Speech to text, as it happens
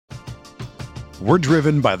We're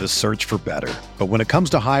driven by the search for better. But when it comes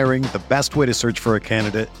to hiring, the best way to search for a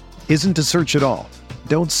candidate isn't to search at all.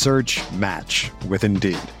 Don't search, match with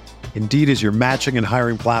Indeed. Indeed is your matching and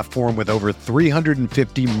hiring platform with over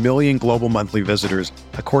 350 million global monthly visitors,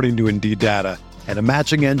 according to Indeed data, and a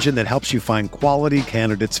matching engine that helps you find quality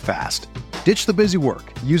candidates fast. Ditch the busy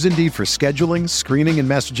work. Use Indeed for scheduling, screening, and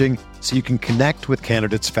messaging so you can connect with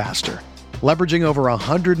candidates faster. Leveraging over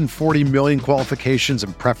 140 million qualifications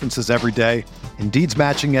and preferences every day, Indeed's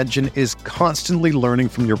matching engine is constantly learning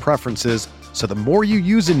from your preferences, so the more you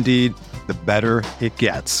use Indeed, the better it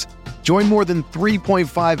gets. Join more than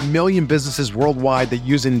 3.5 million businesses worldwide that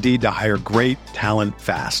use Indeed to hire great talent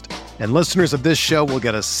fast. And listeners of this show will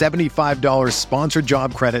get a $75 sponsored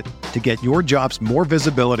job credit to get your jobs more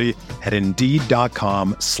visibility at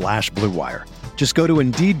Indeed.com/Blue Wire. Just go to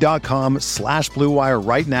Indeed.com/Blue Wire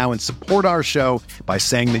right now and support our show by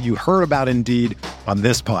saying that you heard about Indeed on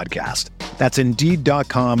this podcast. That's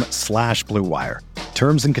Indeed.com/Blue Wire.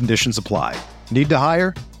 Terms and conditions apply. Need to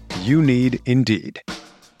hire? You need Indeed.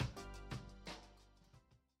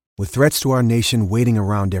 With threats to our nation waiting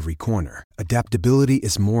around every corner, adaptability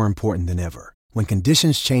is more important than ever. When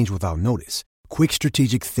conditions change without notice, quick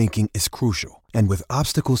strategic thinking is crucial. And with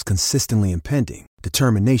obstacles consistently impending,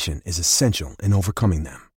 determination is essential in overcoming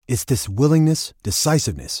them. It's this willingness,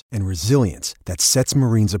 decisiveness, and resilience that sets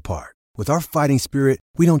Marines apart. With our fighting spirit,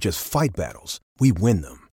 we don't just fight battles, we win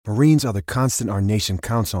them. Marines are the constant our nation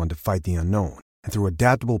counts on to fight the unknown. And through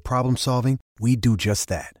adaptable problem solving, we do just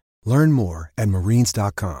that. Learn more at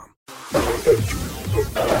Marines.com. Mayo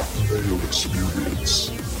Experience.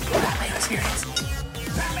 Mayo Experience.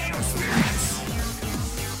 Mayo Experience.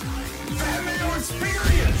 Mayo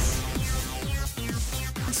Experience.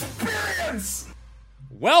 Experience.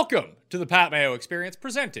 Welcome to the Pat Mayo Experience,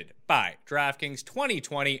 presented by DraftKings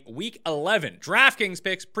 2020 Week 11. DraftKings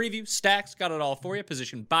picks, preview, stacks, got it all for you,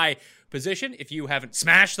 position by position. If you haven't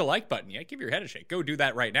smashed the like button yet, give your head a shake. Go do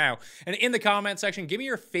that right now. And in the comment section, give me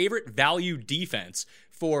your favorite value defense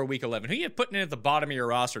for Week 11. Who are you putting in at the bottom of your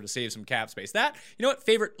roster to save some cap space? That, you know what,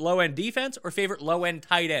 favorite low-end defense or favorite low-end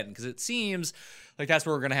tight end? Because it seems like that's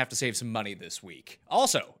where we're going to have to save some money this week.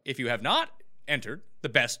 Also, if you have not entered the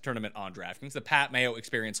best tournament on DraftKings, the Pat Mayo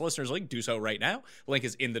Experience Listeners League, do so right now. Link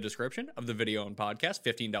is in the description of the video and podcast.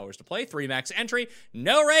 $15 to play, 3 max entry,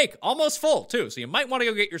 no rake, almost full too. So you might want to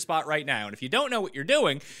go get your spot right now. And if you don't know what you're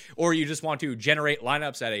doing, or you just want to generate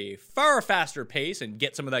lineups at a far faster pace and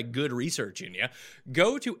get some of that good research in you,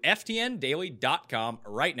 go to ftndaily.com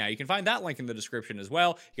right now. You can find that link in the description as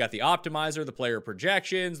well. You got the optimizer, the player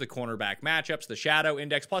projections, the cornerback matchups, the shadow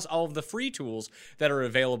index, plus all of the free tools that are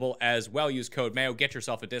available as well. Use code Mayo, get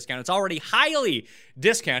yourself a discount. It's already highly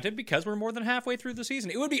discounted because we're more than halfway through the season.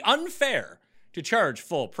 It would be unfair to charge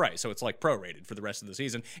full price, so it's like prorated for the rest of the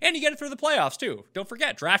season. And you get it through the playoffs too. Don't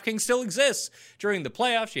forget, DraftKings still exists during the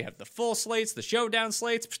playoffs. You have the full slates, the showdown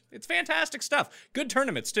slates. It's fantastic stuff. Good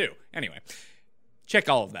tournaments too. Anyway, check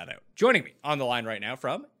all of that out. Joining me on the line right now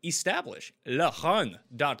from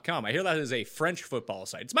EstablishLeRun.com. I hear that is a French football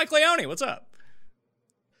site. It's Mike Leone. What's up?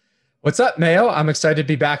 What's up, Mayo? I'm excited to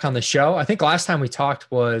be back on the show. I think last time we talked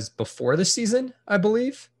was before the season, I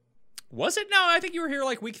believe. Was it? No, I think you were here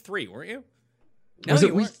like week 3, weren't you? No, was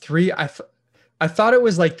it week 3? I thought it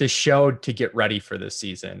was like the show to get ready for this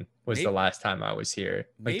season was the last time I was here.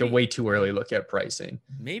 Like the way too early look at pricing.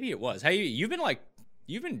 Maybe it was. Hey, you've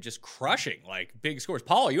been just crushing like big scores.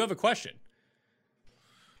 Paul, you have a question.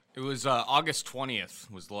 It was August 20th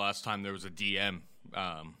was the last time there was a DM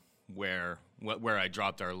where I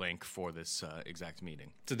dropped our link for this exact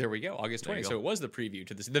meeting. So there we go, August 20th. So it was the preview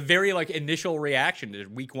to this, the very like initial reaction to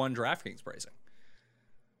week 1 DraftKings pricing.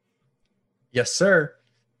 Yes, sir.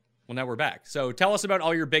 Well, now we're back. So tell us about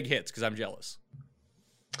all your big hits, because I'm jealous.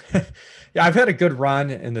 Yeah, I've had a good run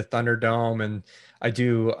in the Thunderdome, and I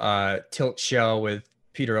do a tilt show with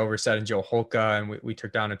Peter Overset and Joe Holka, and we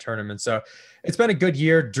took down a tournament. So it's been a good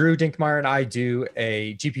year. Drew Dinkmeyer and I do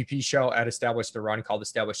a GPP show at Establish the Run called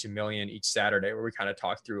Establish a Million each Saturday, where we kind of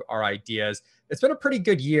talk through our ideas. It's been a pretty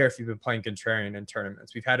good year if you've been playing contrarian in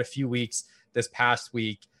tournaments. We've had a few weeks this past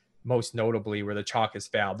week, most notably where the chalk has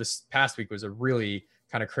failed. This past week was a really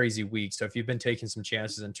kind of crazy week. So if you've been taking some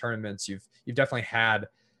chances in tournaments, you've definitely had,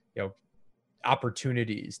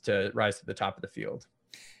 opportunities to rise to the top of the field.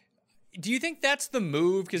 Do you think that's the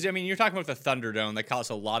move? Because, I mean, you're talking about the Thunderdome that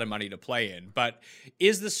costs a lot of money to play in, but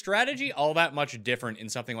is the strategy all that much different in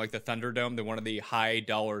something like the Thunderdome than one of the high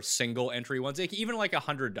dollar single entry ones, like even like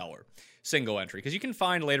 $100 single entry? Because you can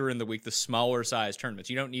find later in the week the smaller size tournaments.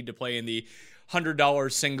 You don't need to play in the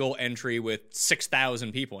 $100 single entry with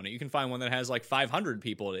 6,000 people in it. You can find one that has like 500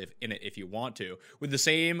 people in it if you want to, with the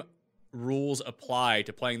same rules apply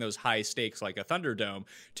to playing those high stakes like a Thunderdome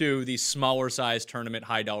to the smaller size tournament,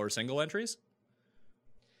 high dollar single entries?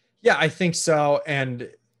 Yeah, I think so. And,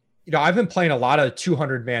 I've been playing a lot of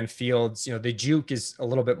 200-man fields. The Juke is a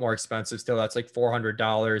little bit more expensive still. That's like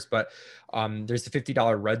 $400, but there's the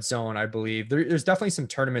 $50 red zone, I believe. There's definitely some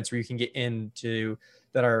tournaments where you can get into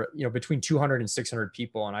that are, between 200 and 600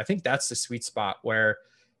 people. And I think that's the sweet spot where,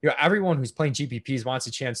 everyone who's playing GPPs wants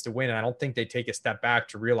a chance to win. And I don't think they take a step back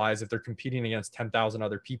to realize if they're competing against 10,000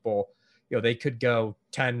 other people, they could go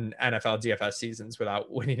 10 NFL DFS seasons without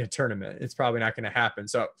winning a tournament. It's probably not going to happen.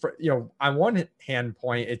 So, on one hand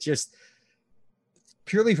point, it's just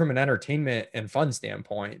purely from an entertainment and fun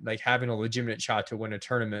standpoint, like having a legitimate shot to win a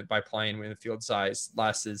tournament by playing with a field size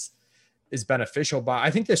less is beneficial. But I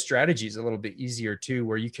think the strategy is a little bit easier too,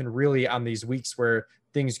 where you can really, on these weeks where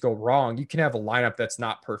things go wrong, you can have a lineup that's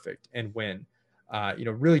not perfect and win.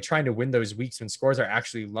 Really trying to win those weeks when scores are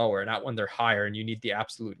actually lower, not when they're higher and you need the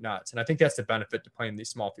absolute nuts. And I think that's the benefit to playing these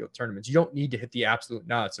small field tournaments. You don't need to hit the absolute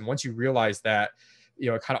nuts. And once you realize that,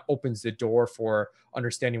 it kind of opens the door for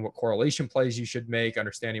understanding what correlation plays you should make,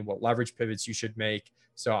 understanding what leverage pivots you should make.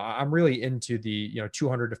 So I'm really into the,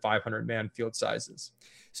 200 to 500 man field sizes.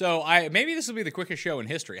 So maybe this will be the quickest show in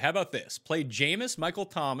history. How about this? Play Jameis, Michael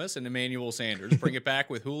Thomas, and Emmanuel Sanders. Bring it back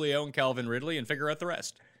with Julio and Calvin Ridley and figure out the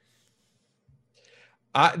rest.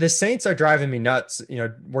 The Saints are driving me nuts,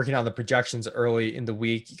 working on the projections early in the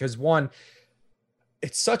week, because one,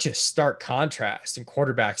 it's such a stark contrast in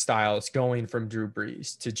quarterback styles going from Drew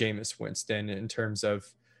Brees to Jameis Winston in terms of,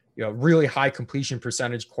 really high completion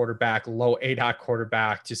percentage quarterback, low ADOT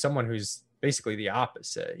quarterback, to someone who's basically the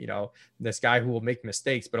opposite. This guy who will make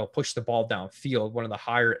mistakes, but he'll push the ball downfield, one of the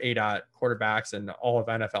higher ADOT quarterbacks in all of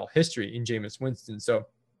NFL history in Jameis Winston. So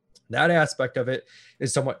that aspect of it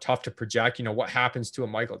is somewhat tough to project. What happens to a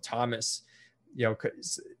Michael Thomas,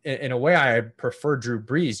 in a way, I prefer Drew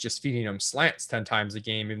Brees just feeding him slants 10 times a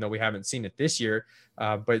game, even though we haven't seen it this year.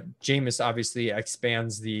 But Jameis obviously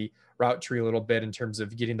expands the route tree a little bit in terms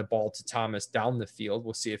of getting the ball to Thomas down the field.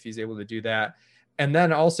 We'll see if he's able to do that. And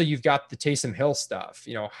then also you've got the Taysom Hill stuff.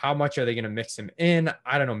 How much are they going to mix him in?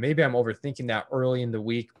 I don't know. Maybe I'm overthinking that early in the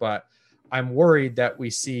week, but I'm worried that we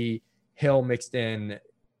see Hill mixed in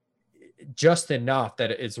just enough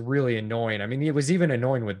that it's really annoying. I mean, it was even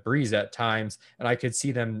annoying with Brees at times, and I could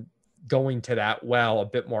see them going to that well a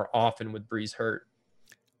bit more often with Brees hurt.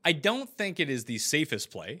 I don't think it is the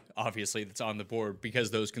safest play, obviously, that's on the board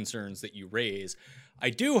because those concerns that you raise. I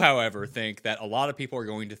do, however, think that a lot of people are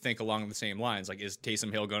going to think along the same lines. Like, is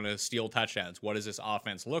Taysom Hill going to steal touchdowns? What does this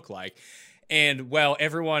offense look like? And while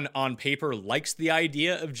everyone on paper likes the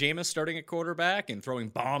idea of Jameis starting at quarterback and throwing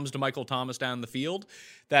bombs to Michael Thomas down the field,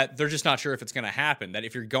 that they're just not sure if it's going to happen. That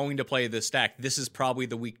if you're going to play this stack, this is probably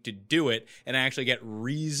the week to do it and actually get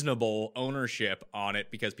reasonable ownership on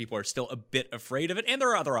it because people are still a bit afraid of it. And there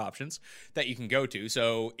are other options that you can go to.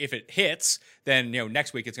 So if it hits, then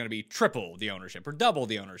next week it's going to be triple the ownership or double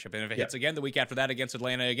the ownership. And if it hits again the week after that against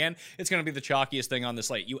Atlanta again, it's going to be the chalkiest thing on the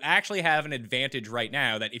slate. You actually have an advantage right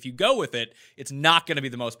now that if you go with it, it's not going to be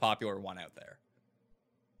the most popular one out there.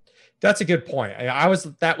 That's a good point. I was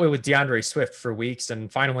that way with DeAndre Swift for weeks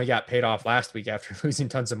and finally got paid off last week after losing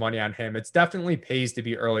tons of money on him. It's definitely pays to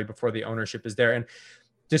be early before the ownership is there. And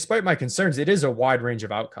despite my concerns, it is a wide range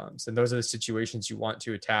of outcomes. And those are the situations you want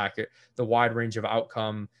to attack, the wide range of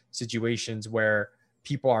outcome situations where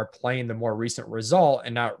people are playing the more recent result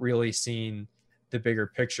and not really seeing the bigger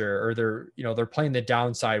picture, or they're playing the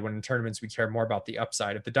downside when in tournaments we care more about the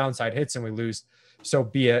upside. If the downside hits and we lose, so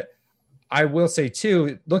be it. I will say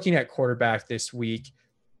too, looking at quarterback this week,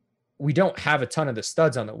 we don't have a ton of the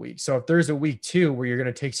studs on the week. So if there's a week too where you're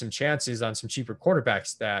going to take some chances on some cheaper quarterback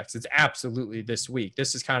stacks, it's absolutely this week.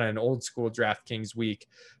 This is kind of an old school DraftKings week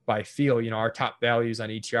by feel. Our top values on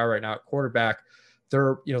ETR right now at quarterback,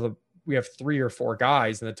 we have 3 or 4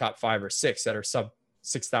 guys in the top 5 or 6 that are sub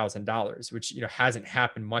 $6,000, which hasn't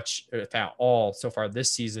happened much if at all so far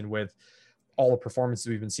this season with all the performances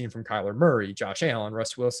we've been seeing from Kyler Murray, Josh Allen,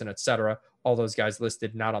 Russ Wilson, etc. All those guys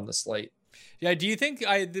listed not on the slate. Yeah, do you think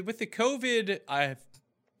with the COVID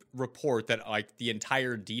report that like the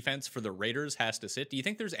entire defense for the Raiders has to sit, do you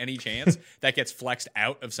think there's any chance that gets flexed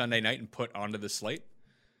out of Sunday night and put onto the slate?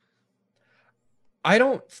 I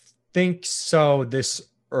don't think so this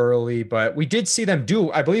early, but we did see them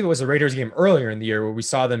do, I believe it was a Raiders game earlier in the year where we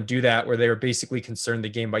saw them do that, where they were basically concerned the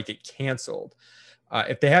game might get canceled.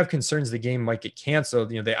 If they have concerns the game might get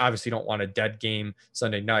canceled, they obviously don't want a dead game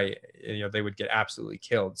Sunday night. They would get absolutely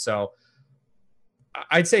killed. So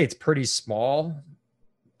I'd say it's pretty small.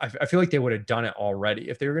 I feel like they would have done it already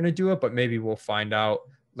if they were going to do it, but maybe we'll find out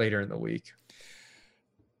later in the week.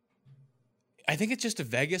 I think it's just a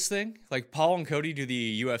Vegas thing. Like Paul and Cody do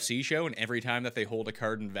the UFC show, and every time that they hold a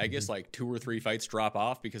card in Vegas, like 2 or 3 fights drop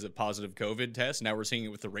off because of positive COVID tests. Now we're seeing it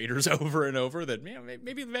with the Raiders over and over that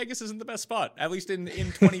maybe Vegas isn't the best spot, at least in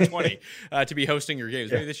 2020, to be hosting your games.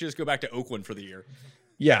 Maybe they should just go back to Oakland for the year.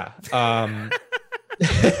 Yeah.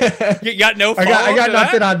 You got no. I got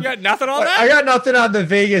nothing on. You got nothing on that. I got nothing on the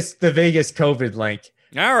Vegas COVID link.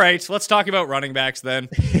 All right, let's talk about running backs then.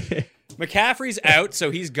 McCaffrey's out,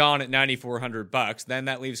 so he's gone at $9,400. Then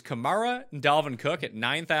that leaves Kamara and Dalvin Cook at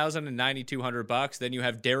 $9,000 and $9,200. Then you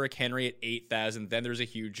have Derrick Henry at $8,000. Then there's a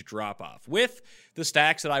huge drop off. With the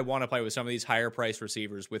stacks that I want to play with some of these higher price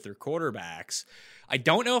receivers with their quarterbacks, I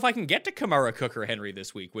don't know if I can get to Kamara, Cook, or Henry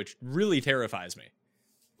this week, which really terrifies me.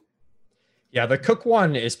 Yeah, the Cook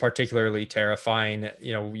one is particularly terrifying.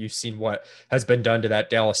 You know, you've seen what has been done to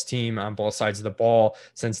that Dallas team on both sides of the ball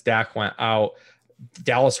since Dak went out.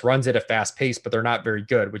 Dallas runs at a fast pace, but they're not very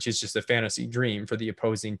good, which is just a fantasy dream for the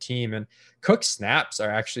opposing team. And Cook's snaps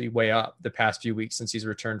are actually way up the past few weeks since he's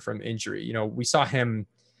returned from injury. You know, we saw him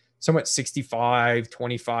somewhat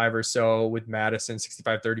 65-25 or so with Madison,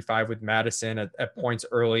 65-35 with Madison at points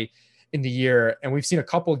early in the year. And we've seen a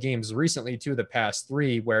couple of games recently, too, the past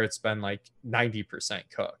 3, where it's been like 90%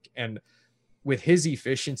 Cook. And with his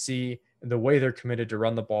efficiency and the way they're committed to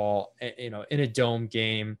run the ball, you know, in a dome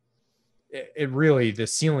game, it really, the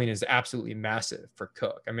ceiling is absolutely massive for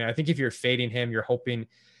Cook. I mean, I think if you're fading him, you're hoping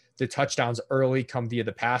the touchdowns early come via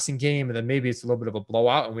the passing game, and then maybe it's a little bit of a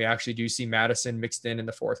blowout, and we actually do see Madison mixed in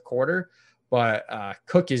the fourth quarter. But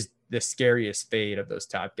Cook is the scariest fade of those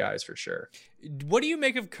top guys for sure. What do you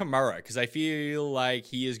make of Kamara? Because I feel like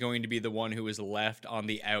he is going to be the one who is left on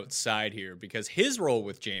the outside here, because his role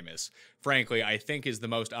with Jameis, frankly, I think is the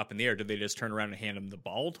most up in the air. Did they just turn around and hand him the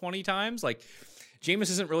ball 20 times? Like,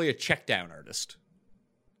 Jameis isn't really a check down artist.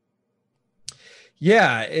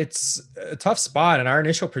 Yeah, it's a tough spot, and our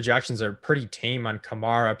initial projections are pretty tame on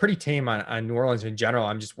Kamara, pretty tame on New Orleans in general.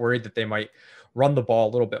 I'm just worried that they might run the ball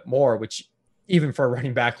a little bit more, which even for a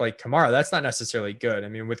running back like Kamara, that's not necessarily good. I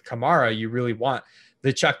mean, with Kamara, you really want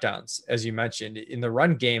the checkdowns, as you mentioned. In the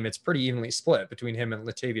run game, it's pretty evenly split between him and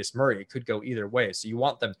Latavius Murray. It could go either way, so you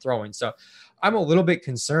want them throwing. So I'm a little bit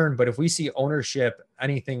concerned, but if we see ownership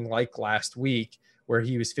anything like last week, where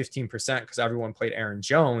he was 15% because everyone played Aaron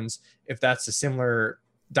Jones, if that's a similar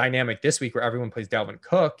dynamic this week where everyone plays Dalvin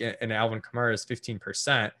Cook and Alvin Kamara is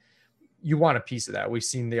 15%, you want a piece of that. We've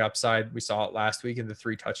seen the upside. We saw it last week in the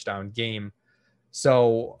 3 touchdown game.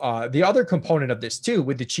 So the other component of this too,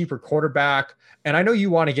 with the cheaper quarterback, and I know you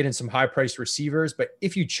want to get in some high priced receivers, but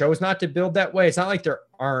if you chose not to build that way, it's not like there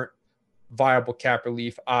aren't viable cap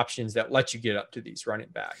relief options that let you get up to these running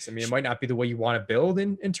backs. I mean, it might not be the way you want to build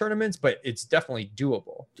in tournaments, but it's definitely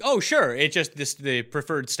doable. Oh, sure. It's just the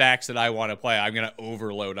preferred stacks that I want to play. I'm going to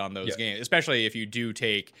overload on those games, especially if you do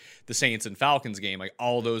take the Saints and Falcons game. Like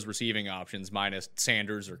all those receiving options minus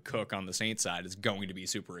Sanders or Cook on the Saints side is going to be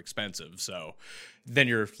super expensive. So then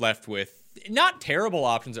you're left with not terrible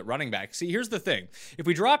options at running back. See, here's the thing. If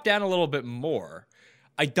we drop down a little bit more,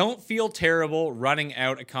 I don't feel terrible running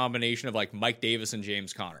out a combination of like Mike Davis and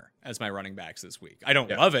James Conner as my running backs this week. I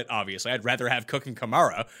don't love it, obviously. I'd rather have Cook and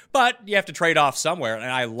Kamara, but you have to trade off somewhere.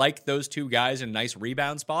 And I like those two guys in nice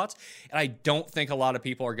rebound spots. And I don't think a lot of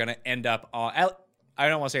people are going to end up on, I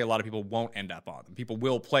don't want to say a lot of people won't end up on them. People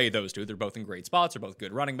will play those two. They're both in great spots. They're both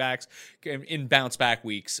good running backs in bounce back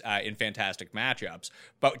weeks in fantastic matchups.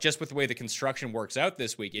 But just with the way the construction works out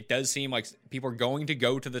this week, it does seem like people are going to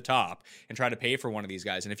go to the top and try to pay for one of these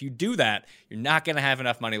guys. And if you do that, you're not going to have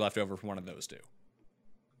enough money left over for one of those two.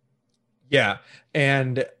 Yeah.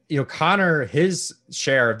 And, you know, Connor, his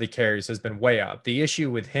share of the carries has been way up. The issue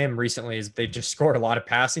with him recently is they've just scored a lot of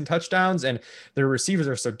passing touchdowns, and their receivers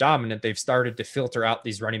are so dominant, they've started to filter out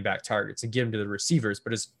these running back targets and give them to the receivers.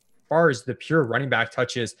 But as far as the pure running back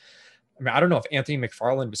touches, I mean, I don't know if Anthony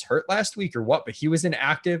McFarland was hurt last week or what, but he was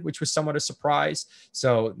inactive, which was somewhat a surprise.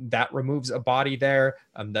 So that removes a body there.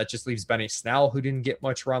 That just leaves Benny Snell, who didn't get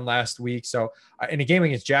much run last week. So in a game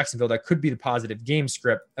against Jacksonville, that could be the positive game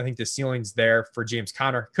script. I think the ceiling's there for James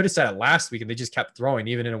Conner. Could have said it last week, and they just kept throwing,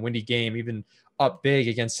 even in a windy game, even up big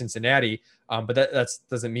against Cincinnati. But that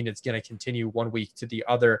doesn't mean it's going to continue one week to the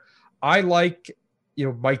other. I like, you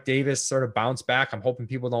know, Mike Davis sort of bounce back. I'm hoping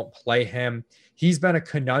people don't play him. He's been a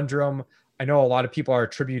conundrum. I know a lot of people are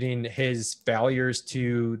attributing his failures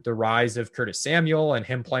to the rise of Curtis Samuel and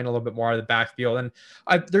him playing a little bit more out of the backfield. And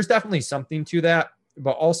there's definitely something to that.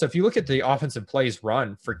 But also, if you look at the offensive plays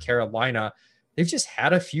run for Carolina, they've just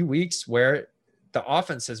had a few weeks where the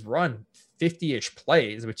offense has run 50-ish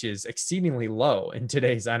plays, which is exceedingly low in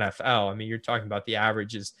today's NFL. I mean, you're talking about the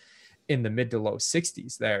averages in the mid to low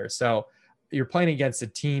 60s there. So you're playing against a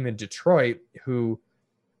team in Detroit who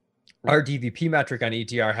our DVP metric on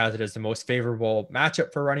ETR has it as the most favorable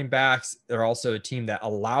matchup for running backs. They're also a team that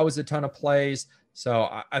allows a ton of plays. So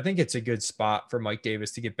I think it's a good spot for Mike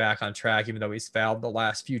Davis to get back on track, even though he's fouled the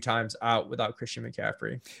last few times out without Christian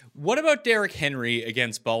McCaffrey. What about Derrick Henry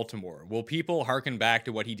against Baltimore? Will people harken back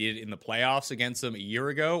to what he did in the playoffs against them a year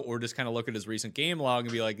ago, or just kind of look at his recent game log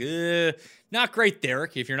and be like, not great,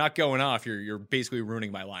 Derrick. If you're not going off, you're basically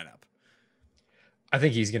ruining my lineup. I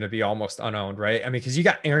think he's going to be almost unowned, right? I mean, because you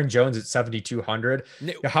got Aaron Jones at 7,200.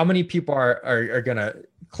 How many people are going to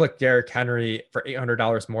click Derrick Henry for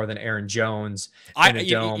 $800 more than Aaron Jones in a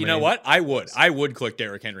dome? You know what? I would click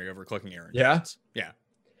Derrick Henry over clicking Aaron Jones. Yeah.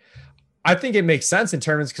 I think it makes sense in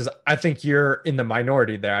terms because I think you're in the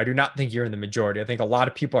minority there. I do not think you're in the majority. I think a lot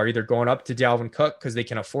of people are either going up to Dalvin Cook because they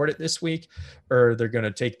can afford it this week, or they're going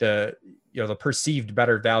to take the perceived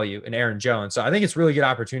better value in Aaron Jones. So I think it's really good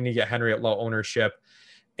opportunity to get Henry at low ownership.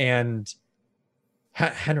 And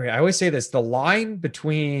Henry, I always say this, the line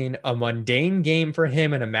between a mundane game for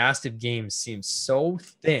him and a massive game seems so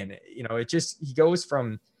thin. He goes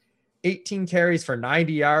from 18 carries for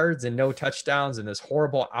 90 yards and no touchdowns and this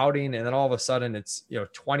horrible outing. And then all of a sudden it's,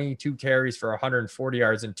 22 carries for 140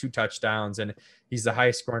 yards and 2 touchdowns. And he's the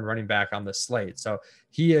highest scoring running back on the slate. So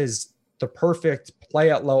he is the perfect play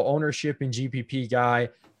at low ownership in GPP guy,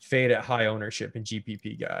 fade at high ownership in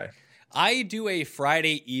GPP guy. I do a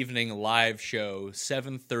Friday evening live show,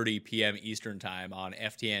 7:30 p.m. Eastern time on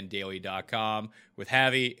ftndaily.com with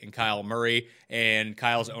Javi and Kyle Murray, and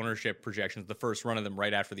Kyle's ownership projections, the first run of them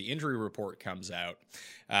right after the injury report comes out.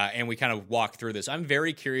 And we kind of walk through this. I'm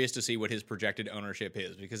very curious to see what his projected ownership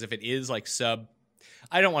is, because if it is like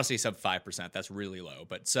I don't want to say sub 5%. That's really low,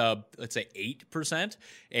 but let's say 8%.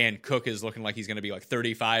 And Cook is looking like he's going to be like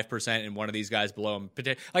 35%, and one of these guys below him.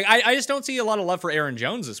 Like I just don't see a lot of love for Aaron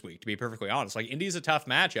Jones this week, to be perfectly honest. Like Indy's a tough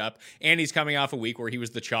matchup, and he's coming off a week where he was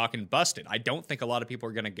the chalk and busted. I don't think a lot of people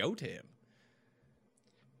are going to go to him.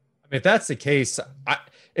 I mean, if that's the case,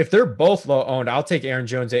 if they're both low owned, I'll take Aaron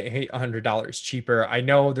Jones at $800 cheaper. I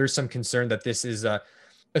know there's some concern that this is a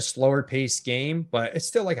slower paced game, but it's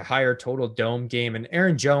still like a higher total dome game. And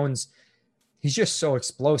Aaron Jones, he's just so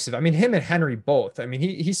explosive. I mean, him and Henry both. I mean,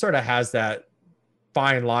 he sort of has that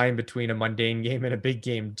fine line between a mundane game and a big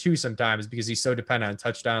game too sometimes, because he's so dependent on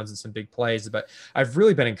touchdowns and some big plays. But I've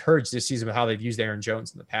really been encouraged this season with how they've used Aaron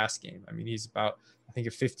Jones in the past game. I mean, he's about, I think,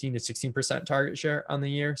 a 15 to 16% target share on the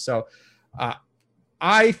year. So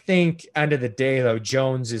I think end of the day though,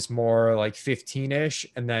 Jones is more like 15-ish,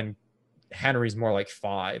 and then Henry's more like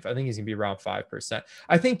 5. I think he's gonna be around 5%.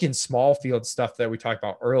 I think in small field stuff that we talked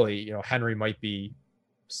about early, Henry might be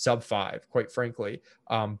sub 5, quite frankly.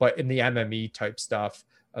 But in the MME type stuff,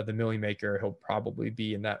 the Millie Maker, he'll probably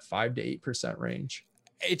be in that 5 to 8% range.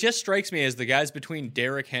 It just strikes me as the guys between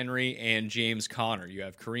Derrick Henry and James Conner. You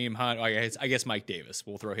have Kareem Hunt. I guess Mike Davis.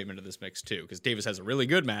 We'll throw him into this mix too, because Davis has a really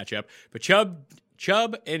good matchup. But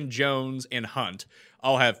Chubb and Jones and Hunt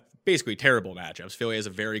all have basically terrible matchups. Philly has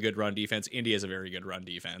a very good run defense. Indy has a very good run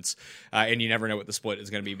defense. And you never know what the split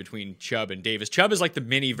is going to be between Chubb and Davis. Chubb is like the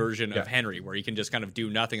mini version of Henry, where he can just kind of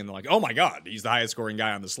do nothing and they're like, oh my God, he's the highest scoring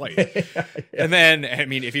guy on the slate. And then, I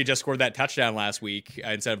mean, if he just scored that touchdown last week,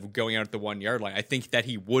 instead of going out at the 1 yard line, I think that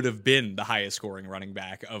he would have been the highest scoring running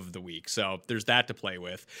back of the week. So there's that to play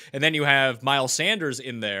with. And then you have Miles Sanders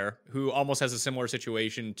in there, who almost has a similar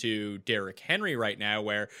situation to Derrick Henry right now,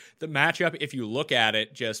 where the matchup, if you look at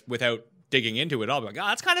it just without digging into it, I'll be like,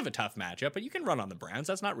 that's kind of a tough matchup, but you can run on the Browns.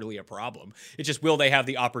 That's not really a problem. It's just, will they have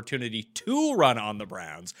the opportunity to run on the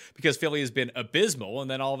Browns? Because Philly has been abysmal,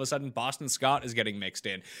 and then all of a sudden Boston Scott is getting mixed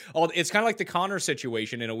in. It's kind of like the Connor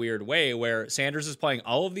situation in a weird way, where Sanders is playing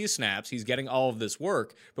all of these snaps, he's getting all of this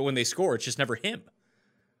work, but when they score, it's just never him.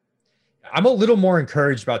 I'm a little more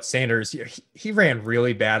encouraged about Sanders. He ran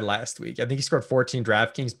really bad last week. I think he scored 14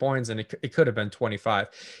 DraftKings points, and it could have been 25.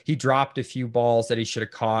 He dropped a few balls that he should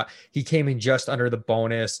have caught. He came in just under the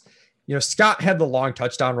bonus. Scott had the long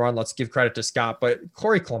touchdown run. Let's give credit to Scott, but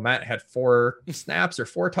Corey Clement had 4 snaps or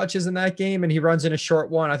 4 touches in that game, and he runs in a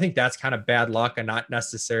short one. I think that's kind of bad luck and not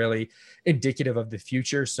necessarily indicative of the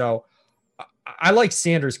future. So I like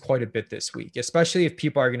Sanders quite a bit this week, especially if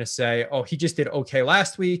people are going to say, oh, he just did okay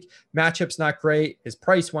last week. Matchup's not great. His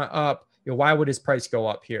price went up. Why would his price go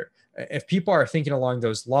up here? If people are thinking along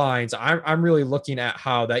those lines, I'm really looking at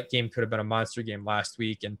how that game could have been a monster game last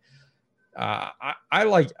week. And I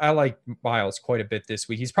like Miles quite a bit this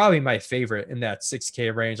week. He's probably my favorite in that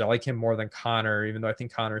 6K range. I like him more than Connor, even though I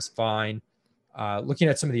think Connor's fine. Looking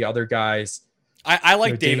at some of the other guys, I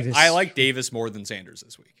like Davis. I like Davis more than Sanders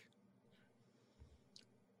this week.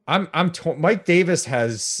 Mike Davis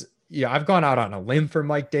has, yeah, I've gone out on a limb for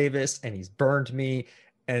Mike Davis and he's burned me.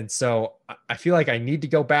 And so I feel like I need to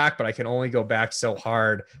go back, but I can only go back so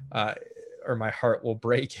hard, or my heart will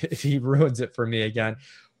break if he ruins it for me again.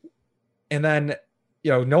 And then,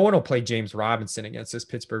 no one will play James Robinson against this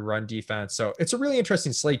Pittsburgh run defense. So it's a really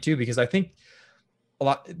interesting slate too, because I think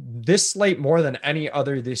this slate more than any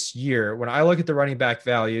other this year, when I look at the running back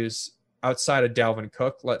values outside of Dalvin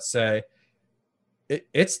Cook, let's say,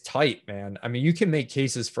 it's tight, man. I mean, you can make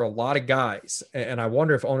cases for a lot of guys, and I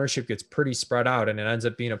wonder if ownership gets pretty spread out and it ends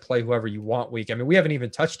up being a play whoever you want week. I mean, we haven't even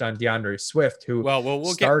touched on DeAndre Swift, who we'll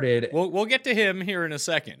started. We'll get to him here in a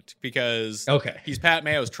second, because he's Pat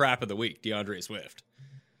Mayo's trap of the week, DeAndre Swift.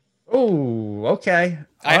 Oh, okay.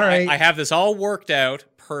 All right. I have this all worked out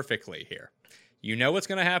perfectly here. You know what's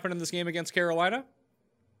going to happen in this game against Carolina?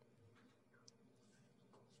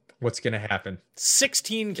 What's going to happen?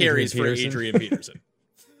 16 carries for Adrian Peterson.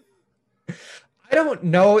 I don't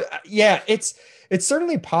know. Yeah, it's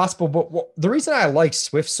certainly possible. But the reason I like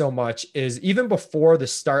Swift so much is even before the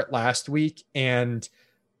start last week and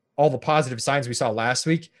all the positive signs we saw last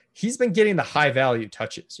week, he's been getting the high value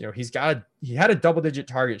touches. He had a double-digit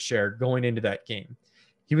target share going into that game.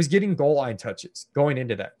 He was getting goal line touches going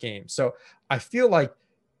into that game. So I feel like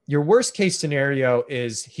your worst case scenario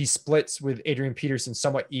is he splits with Adrian Peterson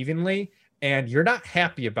somewhat evenly, and you're not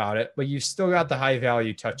happy about it, but you've still got the high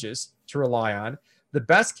value touches to rely on. The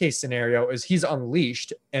best case scenario is he's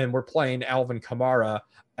unleashed and we're playing Alvin Kamara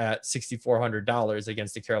at $6,400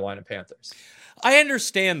 against the Carolina Panthers. I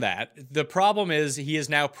understand that. The problem is he is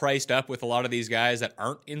now priced up with a lot of these guys that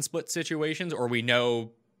aren't in split situations, or we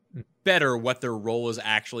know better what their role is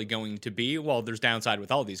actually going to be. Well, there's downside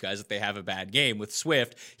with all these guys if they have a bad game. With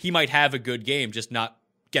Swift, he might have a good game, just not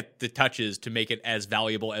get the touches to make it as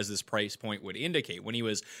valuable as this price point would indicate.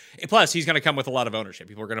 Plus he's going to come with a lot of ownership.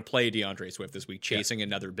 People are going to play DeAndre Swift this week, chasing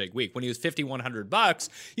another big week. When he was $5,100,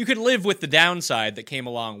 you could live with the downside that came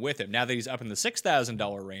along with him. Now that he's up in the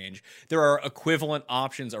 $6,000 range, there are equivalent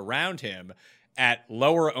options around him at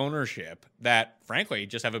lower ownership that frankly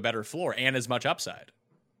just have a better floor and as much upside.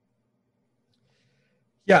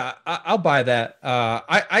 Yeah, I'll buy that.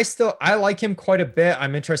 I like him quite a bit.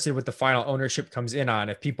 I'm interested what the final ownership comes in on.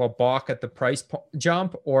 If people balk at the price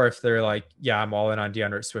jump, or if they're like, yeah, I'm all in on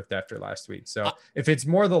DeAndre Swift after last week. So if it's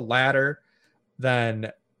more the latter,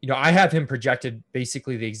 then, I have him projected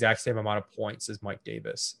basically the exact same amount of points as Mike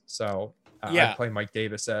Davis. So I'd play Mike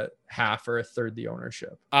Davis at half or a third the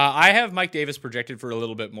ownership. I have Mike Davis projected for a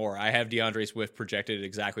little bit more. I have DeAndre Swift projected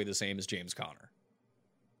exactly the same as James Conner.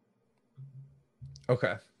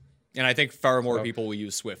 Okay. And I think far more people will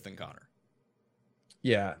use Swift than Conner.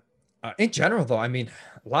 Yeah. In general, though, I mean,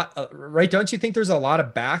 a lot, right? Don't you think there's a lot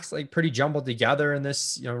of backs like pretty jumbled together in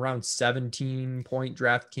this, around 17-point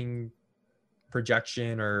DraftKings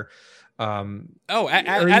projection, or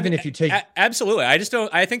even if you take absolutely.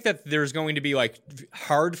 I think that there's going to be like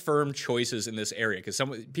hard, firm choices in this area, because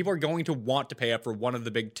some people are going to want to pay up for one of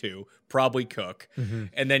the big two, probably Cook,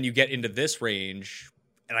 and then you get into this range.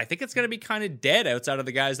 And I think it's going to be kind of dead outside of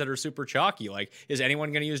the guys that are super chalky. Like, is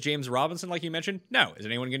anyone going to use James Robinson like you mentioned? No. Is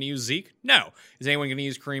anyone going to use Zeke? No. Is anyone going to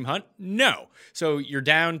use Kareem Hunt? No. So you're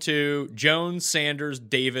down to Jones, Sanders,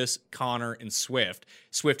 Davis, Conner, and Swift.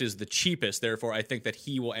 Swift is the cheapest. Therefore, I think that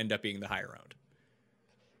he will end up being the higher owned.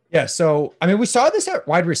 Yeah. So, I mean, we saw this at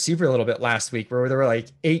wide receiver a little bit last week, where there were like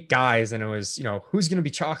 8 guys, and it was, who's going to be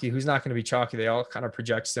chalky, who's not going to be chalky. They all kind of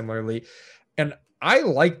project similarly. And I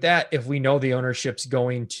like that if we know the ownership's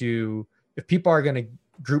going to, if people are going to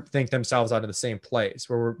group think themselves out of the same place,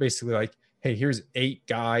 where we're basically like, hey, here's 8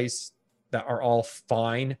 guys that are all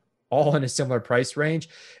fine, all in a similar price range.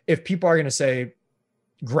 If people are going to say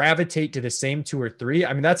gravitate to the same 2 or 3,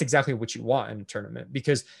 I mean, that's exactly what you want in a tournament,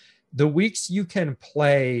 because the weeks you can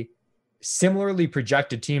play similarly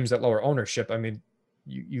projected teams at lower ownership, I mean,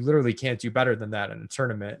 you literally can't do better than that in a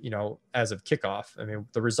tournament, as of kickoff. I mean,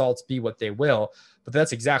 the results be what they will, but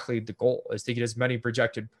that's exactly the goal, is to get as many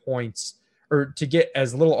projected points, or to get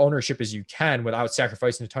as little ownership as you can without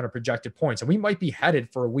sacrificing a ton of projected points. And we might be headed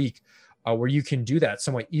for a week where you can do that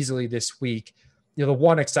somewhat easily this week. The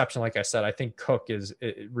one exception, like I said, I think Cook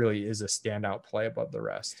really is a standout play above the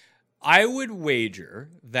rest. I would wager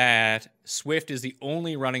that Swift is the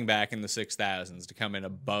only running back in the 6,000s to come in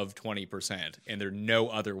above 20%, and there are no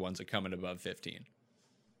other ones that come in above 15.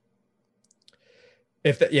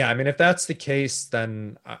 If that's the case,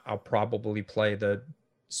 then I'll probably play the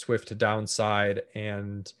Swift to downside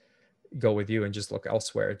and go with you and just look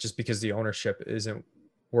elsewhere, just because the ownership isn't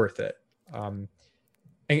worth it.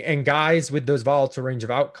 And guys with those volatile range of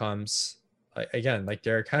outcomes, again, like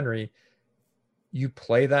Derrick Henry, you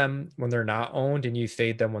play them when they're not owned and you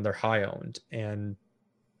fade them when they're high owned. And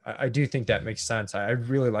I do think that makes sense. I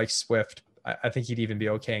really like Swift. I think he'd even be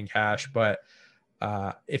okay in cash, but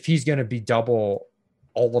if he's going to be double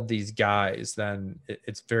all of these guys, then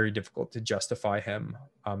it's very difficult to justify him.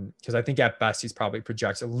 Because I think at best he's probably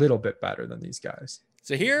projects a little bit better than these guys.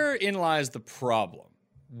 So herein lies the problem.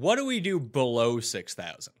 What do we do below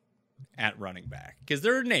 6,000 at running back? Because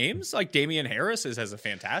there are names like Damian Harris has a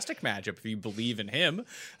fantastic matchup if you believe in him.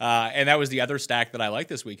 And that was the other stack that I like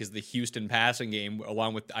this week is the Houston passing game,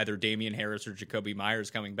 along with either Damian Harris or Jacoby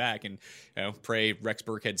Myers coming back, and pray Rex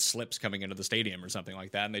Burkhead slips coming into the stadium or something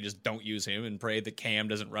like that, and they just don't use him, and pray that Cam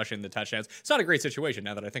doesn't rush in the touchdowns. It's not a great situation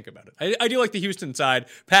now that I think about it. I do like the Houston side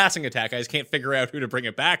passing attack. I just can't figure out who to bring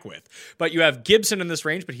it back with. But you have Gibson in this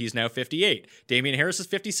range, but he's now 58. Damian Harris is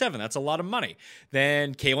 57. That's a lot of money.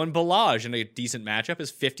 Then Kalen Ballage in a decent matchup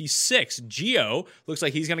is 56. Gio looks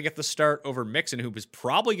like he's going to get the start over Mixon, who was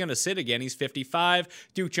probably going to sit again. He's 55.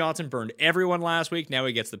 Duke Johnson burned everyone last week. Now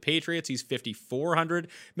he gets the Patriots. He's 5,400.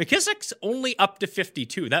 McKissick's only up to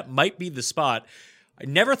 52. That might be the spot. I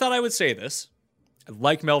never thought I would say this. I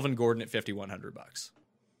like Melvin Gordon at $5,100.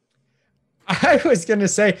 I was going to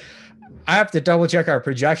say, I have to double check our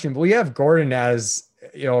projection, but we have Gordon as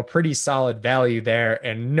a pretty solid value there,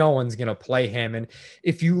 and no one's going to play him. And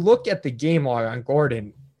if you look at the game log on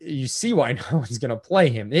Gordon, you see why no one's going to play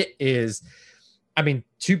him. It is,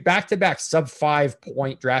 two back-to-back sub 5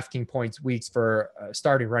 point drafting points weeks for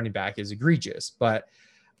starting running back is egregious, but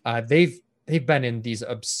they've been in these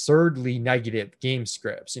absurdly negative game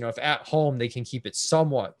scripts. If at home they can keep it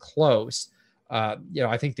somewhat close,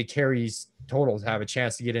 I think the carries totals have a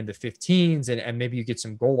chance to get into 15s and maybe you get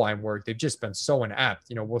some goal line work. They've just been so inept.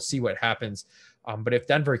 We'll see what happens. But if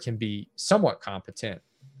Denver can be somewhat competent,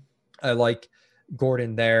 I like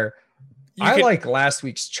Gordon there. Like last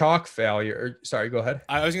week's chalk failure. Sorry, go ahead.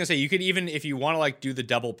 I was going to say, you could even, if you want to do the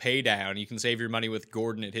double pay down, you can save your money with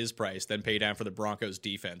Gordon at his price, then pay down for the Broncos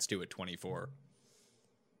defense too at 24.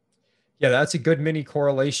 Yeah, that's a good mini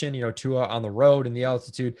correlation, Tua on the road and the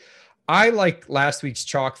altitude. I like last week's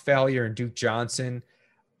chalk failure and Duke Johnson.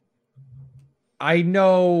 I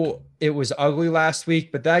know it was ugly last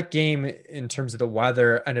week, but that game in terms of the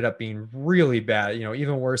weather ended up being really bad,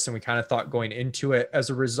 even worse than we kind of thought going into it. As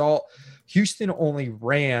a result, Houston only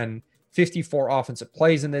ran 54 offensive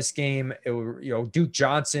plays in this game. Duke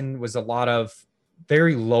Johnson was a lot of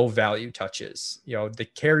very low value touches, the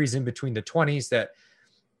carries in between the 20s that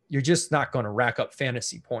you're just not going to rack up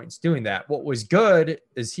fantasy points doing that. What was good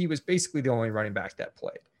is he was basically the only running back that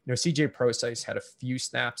played. CJ Prosise had a few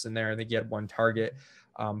snaps in there. I think he had one target.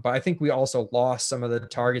 But I think we also lost some of the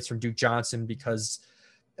targets from Duke Johnson because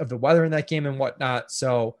of the weather in that game and whatnot.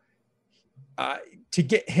 So to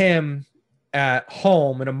get him at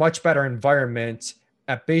home in a much better environment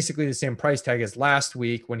at basically the same price tag as last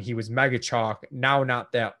week when he was mega chalk, now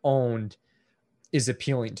not that owned, is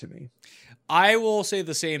appealing to me. I will say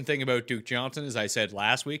the same thing about Duke Johnson as I said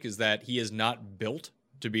last week, is that he is not built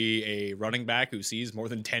to be a running back who sees more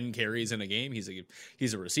than 10 carries in a game. He's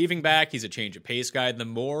a receiving back. He's a change of pace guy. The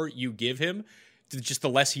more you give him, just the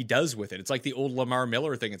less he does with it. It's like the old Lamar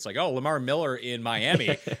Miller thing. It's like, Lamar Miller in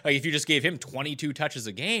Miami, if you just gave him 22 touches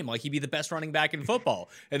a game, he'd be the best running back in football.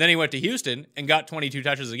 And then he went to Houston and got 22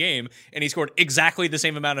 touches a game, and he scored exactly the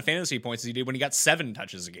same amount of fantasy points as he did when he got 7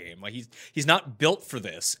 touches a game. He's not built for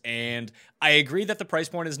this. And I agree that the price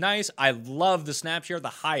point is nice. I love the snap share, the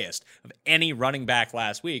highest of any running back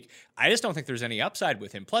last week. I just don't think there's any upside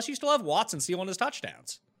with him. Plus, you still have Watson stealing his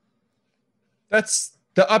touchdowns.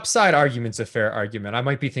 The upside argument's a fair argument. I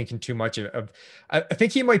might be thinking too much of I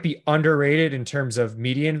think he might be underrated in terms of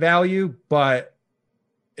median value, but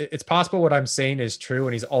it's possible what I'm saying is true.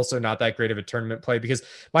 And he's also not that great of a tournament play because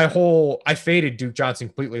I faded Duke Johnson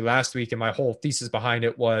completely last week. And my whole thesis behind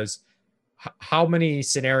it was how many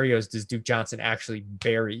scenarios does Duke Johnson actually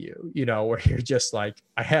bury you, where you're just like,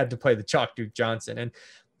 I had to play the chalk Duke Johnson. And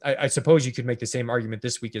I suppose you could make the same argument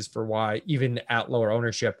this week as for why even at lower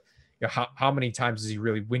ownership, how many times does he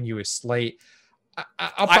really win you a slate?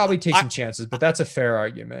 I'll probably take some chances, but that's a fair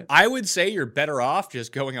argument. I would say you're better off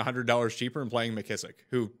just going $100 cheaper and playing McKissick,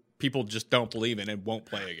 who people just don't believe in and won't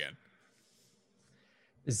play again.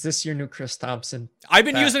 Is this your new Chris Thompson? I've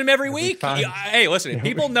been using him every week. Hey, listen, if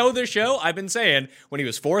people know this show, I've been saying when he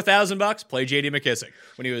was $4,000, play JD McKissick.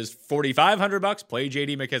 When he was $4,500, play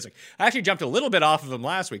JD McKissick. I actually jumped a little bit off of him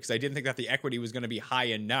last week because I didn't think that the equity was going to be high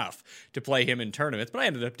enough to play him in tournaments, but I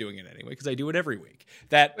ended up doing it anyway because I do it every week.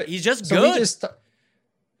 He's just good.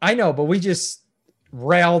 I know, but we just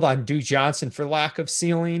railed on Duke Johnson for lack of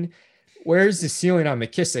ceiling. where's the ceiling on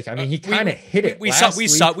McKissic? I mean, he kind of hit it. We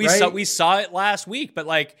saw it last week, but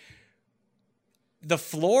like the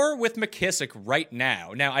floor with McKissic right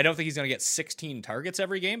now. Now, I don't think he's going to get 16 targets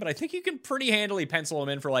every game, but I think you can pretty handily pencil him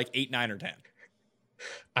in for like 8, 9, or 10.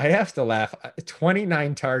 I have to laugh.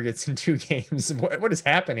 29 targets in 2 games. What is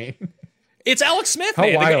happening? It's Alex Smith.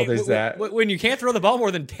 How wild is that? When you can't throw the ball more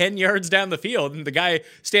than 10 yards down the field and the guy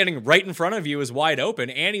standing right in front of you is wide open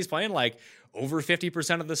and he's playing like over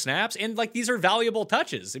 50% of the snaps. And like, these are valuable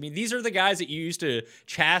touches. I mean, these are the guys that you used to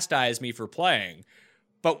chastise me for playing,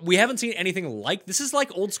 but we haven't seen anything like this. Is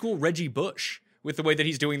like old school Reggie Bush with the way that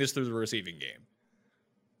he's doing this through the receiving game.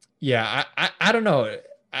 Yeah. I don't know.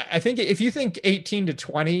 I think if you think 18 to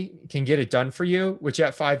 20 can get it done for you, which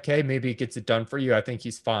at 5K, maybe it gets it done for you. I think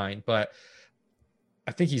he's fine, but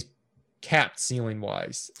I think he's capped ceiling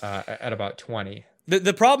wise at about 20.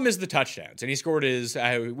 The problem is the touchdowns, and he scored his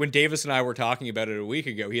when Davis and I were talking about it a week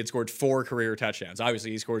ago, he had scored 4 career touchdowns.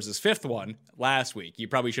 Obviously, he scores his 5th one last week. You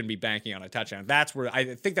probably shouldn't be banking on a touchdown.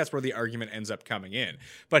 I think that's where the argument ends up coming in.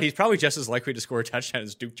 But he's probably just as likely to score a touchdown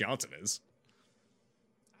as Duke Johnson is.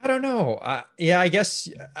 I don't know. I guess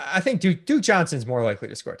I think Duke Johnson's more likely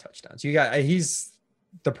to score touchdowns. He's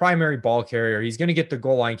the primary ball carrier. He's going to get the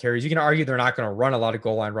goal line carries. You can argue they're not going to run a lot of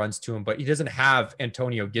goal line runs to him, but he doesn't have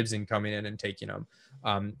Antonio Gibson coming in and taking him.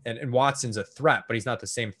 And Watson's a threat, but he's not the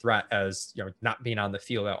same threat as, not being on the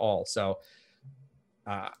field at all. So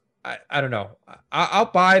I don't know. I'll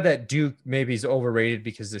buy that Duke maybe is overrated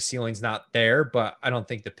because the ceiling's not there, but I don't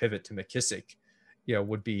think the pivot to McKissic,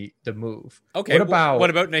 would be the move. Okay. What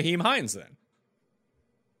about Nyheim Hines then?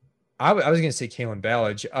 I was going to say Kalen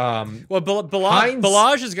Ballage.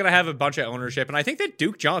 Ballage is going to have a bunch of ownership, and I think that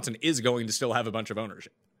Duke Johnson is going to still have a bunch of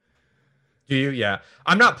ownership. Do you? Yeah.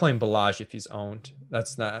 I'm not playing Ballage if he's owned.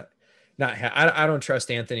 That's not. I don't trust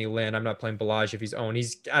Anthony Lynn. I'm not playing Ballage if he's owned.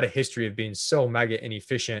 He's got a history of being so mega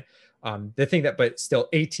inefficient. But still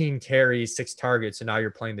 18 carries, 6 targets, and now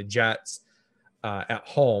you're playing the Jets at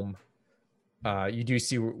home. You do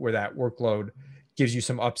see where that workload gives you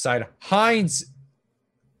some upside. Hines,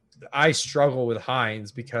 I struggle with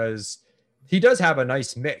Hines because he does have a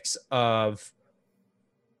nice mix of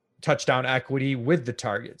touchdown equity with the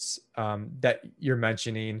targets that you're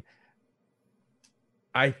mentioning.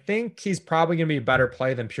 I think he's probably going to be a better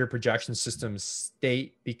play than pure projection systems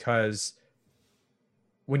state, because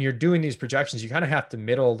when you're doing these projections, you kind of have to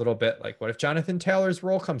middle a little bit. Like, what if Jonathan Taylor's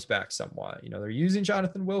role comes back somewhat? They're using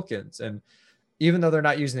Jonathan Wilkins, and even though they're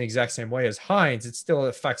not using the exact same way as Hines, it still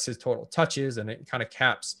affects his total touches and it kind of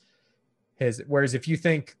caps his. Whereas if you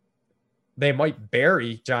think they might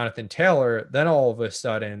bury Jonathan Taylor, then all of a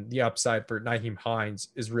sudden the upside for Nyheim Hines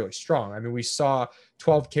is really strong. I mean, we saw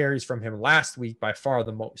 12 carries from him last week, by far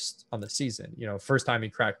the most on the season. First time he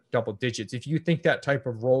cracked double digits. If you think that type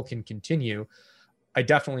of role can continue, I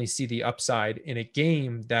definitely see the upside in a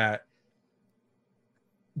game that,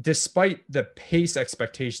 despite the pace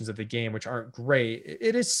expectations of the game, which aren't great,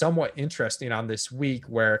 it is somewhat interesting on this week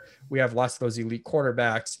where we have less of those elite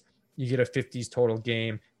quarterbacks. You get a 50s total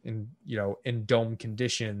game in dome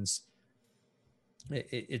conditions.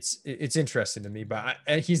 It's interesting to me, but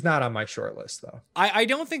he's not on my short list though. I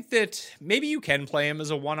don't think that maybe you can play him as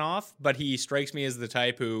a one-off, but he strikes me as the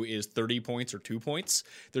type who is 30 points or 2 points.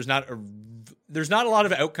 There's not a lot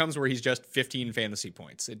of outcomes where he's just 15 fantasy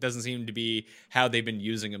points. It doesn't seem to be how they've been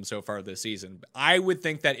using him so far this season. I would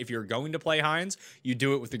think that if you're going to play Hines, you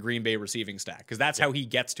do it with the Green Bay receiving stack, because that's how he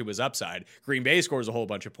gets to his upside. Green Bay scores a whole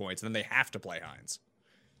bunch of points, and then they have to play Hines.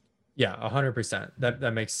 Yeah, 100%.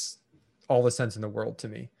 That makes all the sense in the world to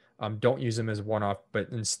me. Don't use them as one-off, but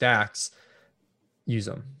in stacks, use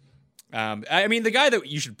them. I mean, the guy that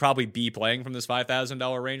you should probably be playing from this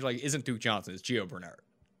 $5,000 range, isn't Duke Johnson, it's Gio Bernard.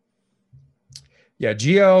 Yeah,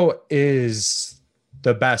 Gio is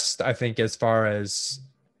the best, I think, as far as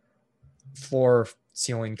floor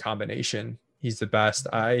ceiling combination. He's the best.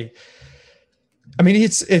 I mean,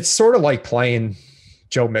 it's sort of like playing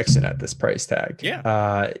Joe Mixon at this price tag.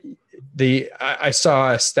 Yeah. I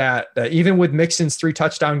saw a stat that even with Mixon's 3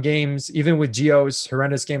 touchdown games, even with Gio's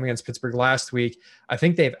horrendous game against Pittsburgh last week, I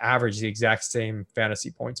think they've averaged the exact same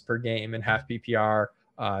fantasy points per game in half PPR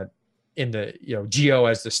in the,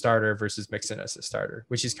 Gio as the starter versus Mixon as the starter,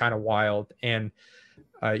 which is kind of wild. And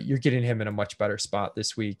you're getting him in a much better spot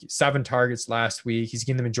this week. 7 targets last week. He's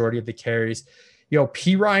getting the majority of the carries.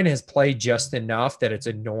 P. Ryan has played just enough that it's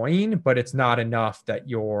annoying, but it's not enough that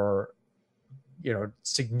you're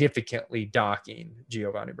significantly docking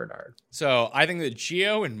Giovanni Bernard. So I think that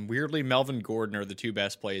Gio and weirdly Melvin Gordon are the 2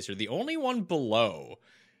 best plays here. The only one below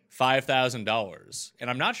 $5,000. And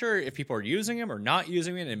I'm not sure if people are using him or not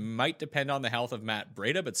using him. It might depend on the health of Matt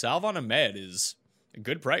Breida, but Salvon Ahmed is a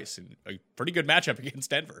good price and a pretty good matchup against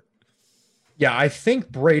Denver. Yeah, I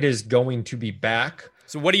think Breida is going to be back.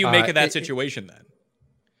 So what do you make of that situation then?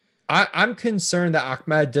 I'm concerned that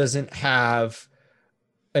Ahmed doesn't have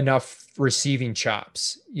enough receiving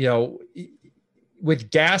chops. You know,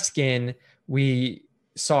 with Gaskin, we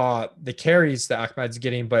saw the carries that Ahmed's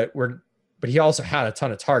getting, but he also had a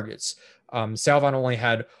ton of targets. Salvon only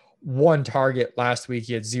had 1 target last week.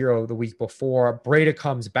 He had 0 the week before. Breida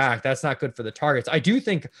comes back. That's not good for the targets. I do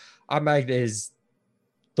think Ahmed is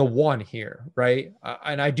the one here, right?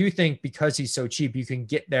 And I do think because he's so cheap, you can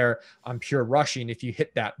get there on pure rushing if you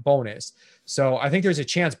hit that bonus. So I think there's a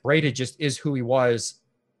chance Breida just is who he was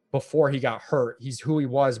before he got hurt. He's who he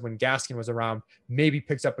was when Gaskin was around, maybe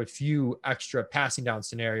picks up a few extra passing down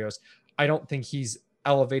scenarios. I don't think he's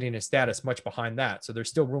elevating his status much behind that. So there's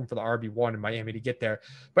still room for the RB1 in Miami to get there.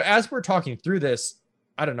 But as we're talking through this,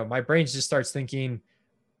 I don't know, my brain just starts thinking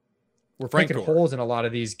we're picking holes in a lot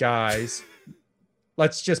of these guys.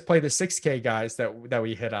 Let's just play the 6K guys that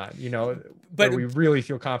we hit on, you know, but we really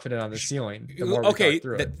feel confident on the ceiling. The more okay,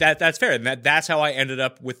 that's fair. And that's how I ended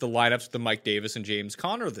up with the lineups with the Mike Davis and James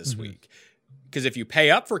Conner this week. Because if you pay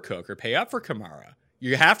up for Cook or pay up for Kamara,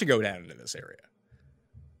 you have to go down into this area.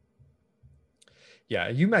 Yeah,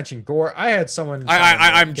 you mentioned Gore. I had someone.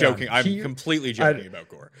 I'm joking. I'm completely joking about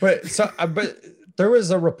Gore. But there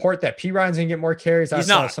was a report that P. Ryan's gonna get more carries. He's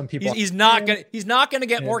not. Some people. He's not gonna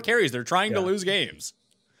get more carries. They're trying to lose games.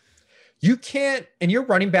 You can't, and your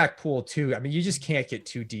running back pool too. I mean, you just can't get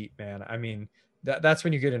too deep, man. I mean, that's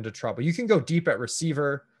when you get into trouble. You can go deep at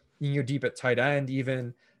receiver. You can go deep at tight end.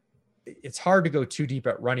 Even it's hard to go too deep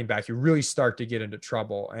at running back. You really start to get into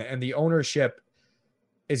trouble, and the ownership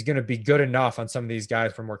is going to be good enough on some of these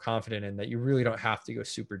guys we're more confident in that you really don't have to go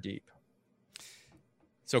super deep.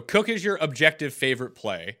 So Cook is your objective favorite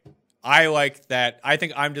play. I like that. I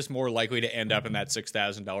think I'm just more likely to end up in that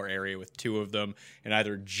 $6,000 area with 2 of them, and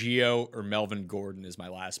either Gio or Melvin Gordon is my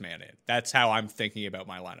last man in. That's how I'm thinking about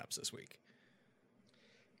my lineups this week.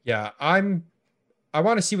 Yeah, I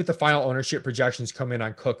want to see what the final ownership projections come in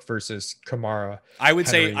on Cook versus Kamara. I would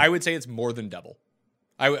say it's more than double.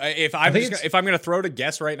 If I'm going to throw to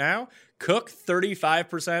guess right now, Cook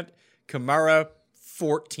 35%, Kamara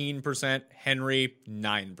 14%, Henry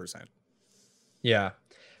 9%. Yeah.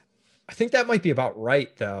 I think that might be about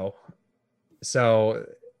right though. So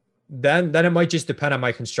then it might just depend on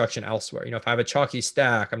my construction elsewhere. You know, if I have a chalky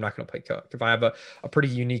stack, I'm not going to play Cook. If I have a pretty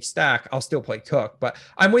unique stack, I'll still play Cook. But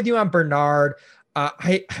I'm with you on Bernard.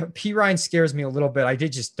 P. Ryan scares me a little bit. I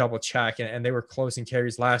did just double check and they were closing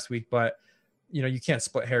carries last week, but you know, you can't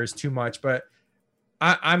split hairs too much, but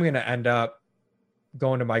I'm going to end up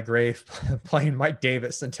going to my grave playing Mike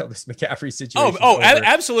Davis until this McCaffrey situation.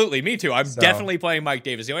 Absolutely. Me too. I'm definitely playing Mike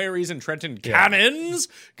Davis. The only reason Trenton Cannons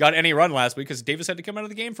got any run last week because Davis had to come out of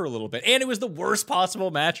the game for a little bit. And it was the worst possible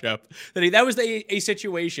matchup. That was a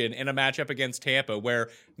situation in a matchup against Tampa where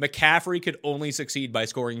McCaffrey could only succeed by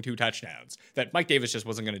scoring 2 touchdowns. That Mike Davis just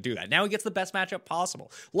wasn't going to do that. Now he gets the best matchup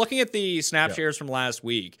possible. Looking at the snap shares from last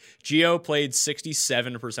week, Gio played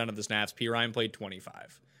 67% of the snaps. P. Ryan played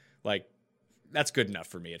 25. Like, that's good enough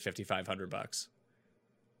for me at $5,500.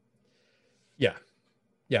 Yeah.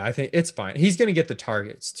 Yeah, I think it's fine. He's going to get the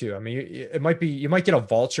targets too. I mean, it might be, you might get a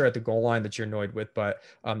vulture at the goal line that you're annoyed with, but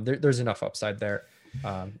there's enough upside there.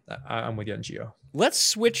 I'm with you on Gio. Let's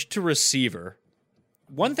switch to receiver.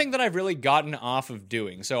 One thing that I've really gotten off of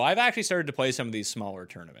doing, so I've actually started to play some of these smaller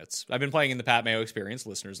tournaments. I've been playing in the Pat Mayo Experience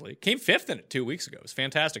Listeners League. Came 5th in it 2 weeks ago. It was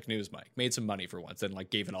fantastic news, Mike. Made some money for once, then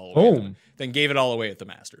gave it all away. Then gave it all away at the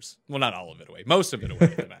Masters. Well, not all of it away. Most of it away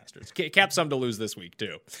at the Masters. Kept some to lose this week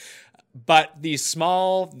too. But these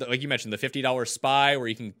small, like you mentioned, the $50 SPY, where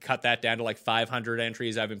you can cut that down to like 500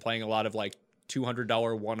 entries. I've been playing a lot of like $200,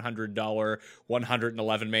 $100,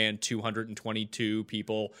 111-man, 222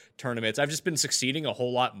 people tournaments. I've just been succeeding a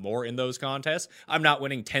whole lot more in those contests. I'm not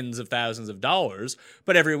winning tens of thousands of dollars,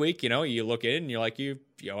 but every week, you look in and you're like,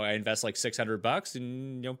 I invest like $600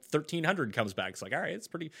 and, 1,300 comes back. It's like, all right, it's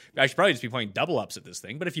pretty, I should probably just be playing double ups at this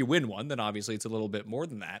thing. But if you win one, then obviously it's a little bit more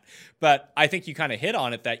than that. But I think you kind of hit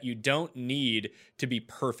on it that you don't need to be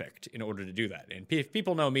perfect in order to do that. And if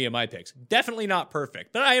people know me and my picks, definitely not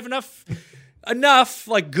perfect, but I have enough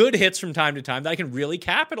like good hits from time to time that I can really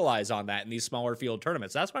capitalize on that in these smaller field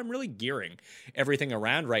tournaments. That's why I'm really gearing everything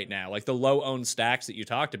around right now. Like the low owned stacks that you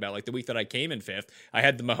talked about, like the week that I came in 5th, I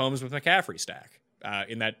had the Mahomes with McCaffrey stack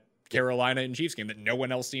in that Carolina and Chiefs game that no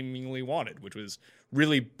one else seemingly wanted, which was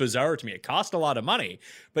really bizarre to me. It cost a lot of money,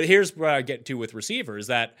 but here's where I get to with receivers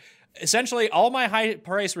that Essentially, all my high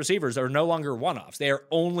price receivers are no longer one-offs. They are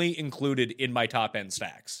only included in my top end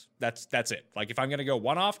stacks. That's it. Like if I'm going to go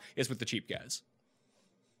one-off, it's with the cheap guys.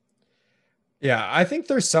 Yeah, I think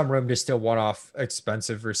there's some room to still one-off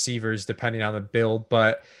expensive receivers depending on the build.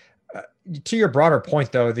 But to your broader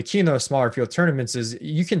point, though, the key in those smaller field tournaments is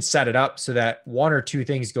you can set it up so that one or two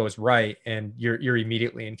things goes right and you're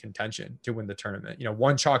immediately in contention to win the tournament. You know,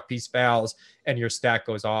 one chalk piece fails and your stack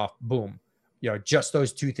goes off. Boom. You know, just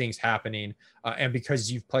those two things happening. And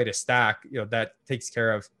because you've played a stack, you know, that takes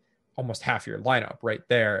care of almost half your lineup right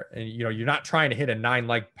there. And, you know, you're not trying to hit a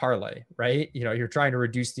 9-leg parlay, right? You know, you're trying to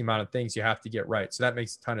reduce the amount of things you have to get right. So that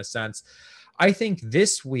makes a ton of sense. I think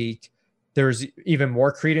this week there's even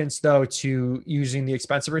more credence though to using the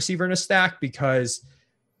expensive receiver in a stack, because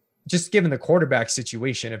just given the quarterback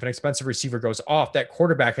situation, if an expensive receiver goes off, that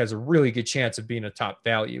quarterback has a really good chance of being a top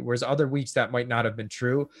value. Whereas other weeks that might not have been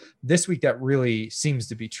true. This week that really seems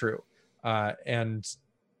to be true. And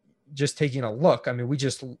just taking a look, I mean,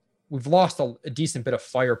 we've lost a decent bit of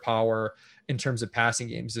firepower in terms of passing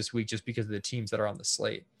games this week just because of the teams that are on the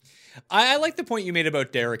slate. I like the point you made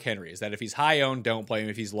about Derrick Henry, is that if he's high owned, don't play him.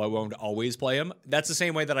 If he's low owned, always play him. That's the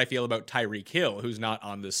same way that I feel about Tyreek Hill, who's not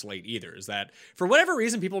on this slate either, is that for whatever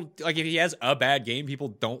reason, people, like if he has a bad game, people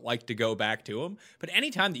don't like to go back to him. But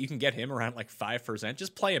anytime that you can get him around like 5%,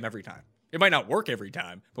 just play him every time. It might not work every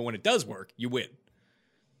time, but when it does work, you win.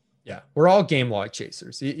 Yeah, we're all game log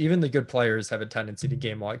chasers. Even the good players have a tendency to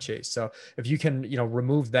game log chase. So if you can, you know,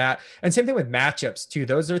 remove that, and same thing with matchups too.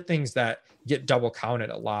 Those are things that get double counted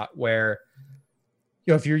a lot where,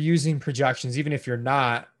 you know, if you're using projections, even if you're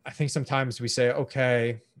not, I think sometimes we say,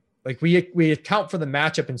 okay, like we account for the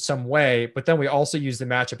matchup in some way, but then we also use the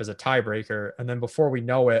matchup as a tiebreaker. And then before we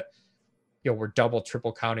know it, you know, we're double,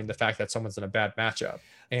 triple counting the fact that someone's in a bad matchup.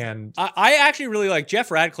 And I actually really like Jeff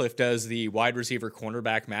Radcliffe does the wide receiver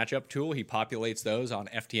cornerback matchup tool. He populates those on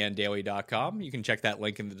ftndaily.com. You can check that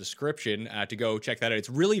link in the description to go check that out. It's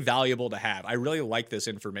really valuable to have. I really like this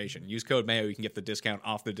information. Use code Mayo. You can get the discount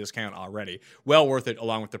off the discount already. Well worth it,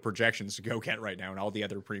 along with the projections to go get right now and all the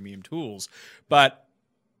other premium tools. But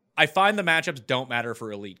I find the matchups don't matter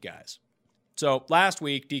for elite guys. So last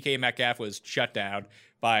week, DK Metcalf was shut down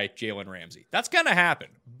by Jalen Ramsey. That's going to happen.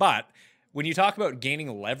 But when you talk about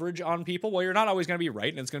gaining leverage on people, well, you're not always going to be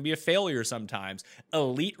right, and it's going to be a failure sometimes.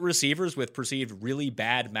 Elite receivers with perceived really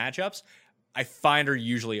bad matchups, I find are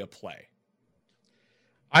usually a play.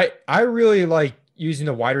 I really like using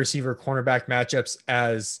the wide receiver cornerback matchups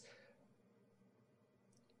as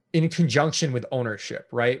in conjunction with ownership,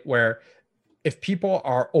 right? Where if people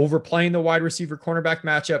are overplaying the wide receiver cornerback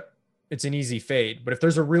matchup, it's an easy fade. But if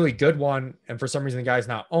there's a really good one and for some reason the guy's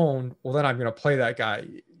not owned, well, then I'm going to play that guy.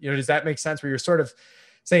 You know, does that make sense? Where you're sort of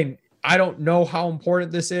saying, I don't know how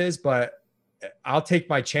important this is, but I'll take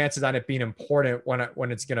my chances on it being important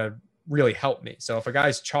when it's going to really help me. So if a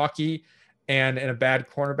guy's chalky and in a bad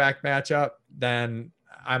cornerback matchup, then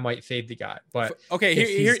I might fade the guy. But okay,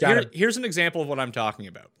 here's an example of what I'm talking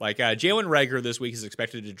about. Like Jalen Reagor this week is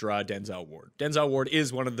expected to draw Denzel Ward. Denzel Ward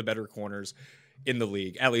is one of the better corners in the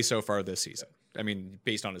league, at least so far this season. I mean,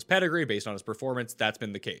 based on his pedigree, based on his performance, that's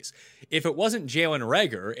been the case. If it wasn't Jalen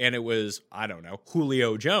Reagor and it was, I don't know,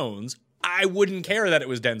 Julio Jones, I wouldn't care that it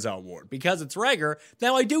was Denzel Ward. Because it's Reagor,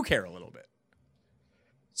 now I do care a little bit.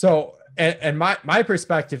 So, and my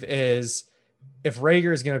perspective is, if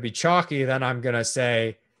Reagor is going to be chalky, then I'm going to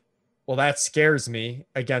say, well, that scares me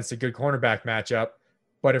against a good cornerback matchup.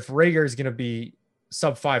 But if Reagor is going to be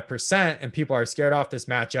sub 5% and people are scared off this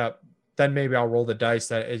matchup, then maybe I'll roll the dice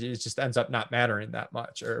that it just ends up not mattering that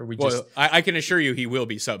much. Or I can assure you he will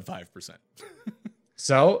be sub 5%.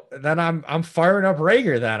 So then I'm firing up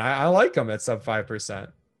Reagor then. I like him at sub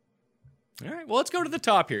 5%. All right, well, let's go to the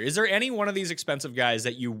top here. Is there any one of these expensive guys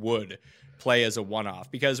that you would play as a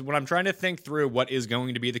one-off? Because when I'm trying to think through what is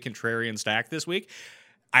going to be the contrarian stack this week,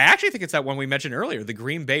 I actually think it's that one we mentioned earlier, the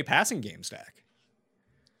Green Bay passing game stack.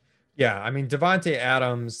 Yeah, I mean, Devontae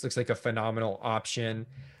Adams looks like a phenomenal option.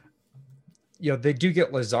 You know, they do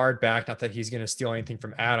get Lazard back. Not that he's going to steal anything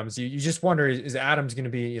from Adams. You just wonder, is Adams going to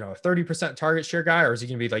be, you know, a 30% target share guy, or is he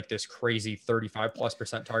going to be like this crazy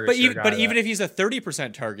 35+% target share guy? But even if he's a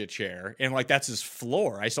 30% target share and like that's his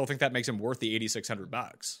floor, I still think that makes him worth the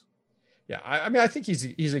 $8,600. Yeah, I mean, I think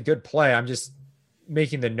he's a good play. I'm just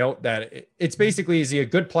making the note that it's basically, is he a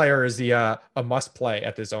good player, or is he a must play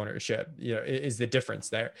at this ownership? You know, is the difference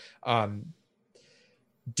there.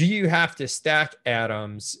 Do you have to stack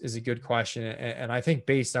Adams is a good question. And I think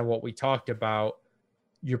based on what we talked about,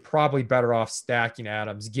 you're probably better off stacking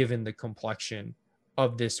Adams given the complexion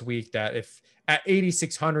of this week, that if at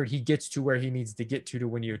 8,600, he gets to where he needs to get to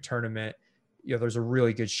win your tournament, there's a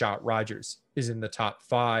really good shot Rodgers is in the top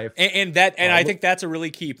 5. And I think that's a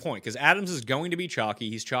really key point, because Adams is going to be chalky.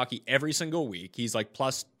 He's chalky every single week. He's like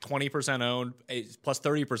plus 20% owned, plus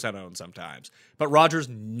 30% owned sometimes. But Rodgers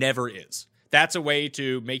never is. That's a way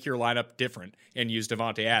to make your lineup different and use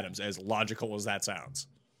Davante Adams, as logical as that sounds.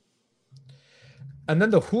 And then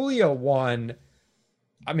the Julio one,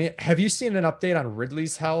 I mean, have you seen an update on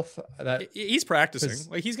Ridley's health? That he's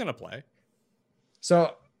practicing. Like, he's going to play.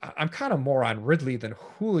 So I'm kind of more on Ridley than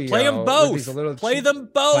Julio. Play them both. Play them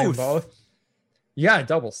both. You got to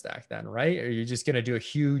double stack then, right? Or you're just going to do a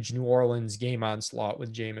huge New Orleans game onslaught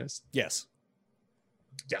with Jameis? Yes.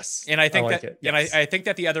 Yes. And I think I think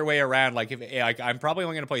that the other way around, like, I'm probably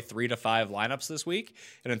only going to play 3 to 5 lineups this week,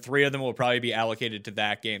 and then 3 of them will probably be allocated to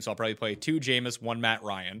that game. So I'll probably play 2 Jameis, 1 Matt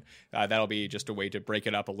Ryan. That'll be just a way to break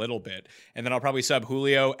it up a little bit. And then I'll probably sub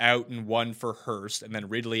Julio out and 1 for Hurst, and then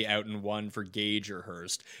Ridley out and 1 for Gage or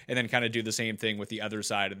Hurst, and then kind of do the same thing with the other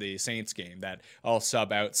side of the Saints game, that I'll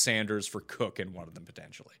sub out Sanders for Cook in one of them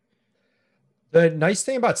potentially. The nice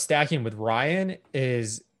thing about stacking with Ryan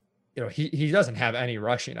is, he doesn't have any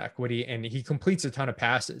rushing equity, and he completes a ton of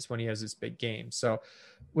passes when he has this big game. So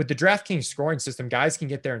with the DraftKings scoring system, guys can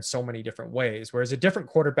get there in so many different ways. Whereas a different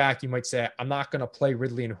quarterback, you might say, I'm not going to play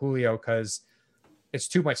Ridley and Julio because it's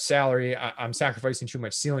too much salary. I'm sacrificing too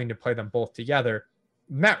much ceiling to play them both together.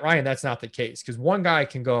 Matt Ryan, that's not the case, because one guy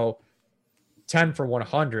can go 10 for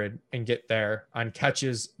 100 and get there on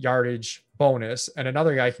catches, yardage, bonus, and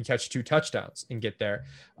another guy can catch 2 touchdowns and get there.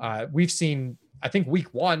 We've seen, I think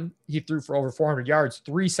week 1, he threw for over 400 yards.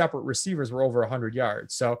 3 separate receivers were over 100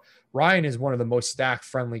 yards. So Ryan is one of the most stack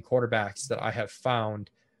friendly quarterbacks that I have found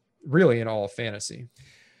really in all of fantasy.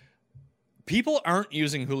 People aren't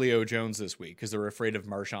using Julio Jones this week because they're afraid of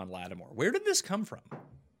Marshawn Lattimore. Where did this come from?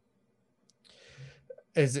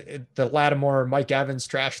 Is it the Lattimore, Mike Evans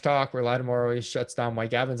trash talk where Lattimore always shuts down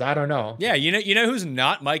Mike Evans? I don't know. Yeah. You know who's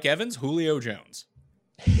not Mike Evans? Julio Jones.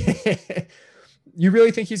 You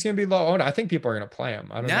really think he's going to be low owned? I think people are going to play him.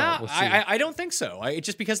 I don't know. We'll see. I don't think so.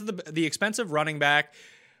 Just because of the expensive running back.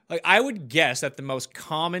 Like, I would guess that the most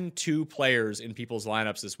common 2 players in people's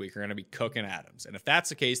lineups this week are going to be Cook and Adams. And if that's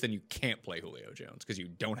the case, then you can't play Julio Jones because you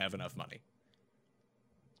don't have enough money.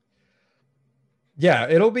 Yeah,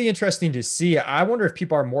 it'll be interesting to see. I wonder if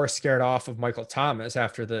people are more scared off of Michael Thomas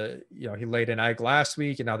after he laid an egg last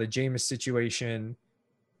week, and now the Jameis situation.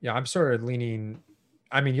 Yeah, I'm sort of leaning.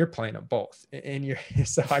 I mean, you're playing them both, and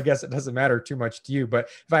so I guess it doesn't matter too much to you. But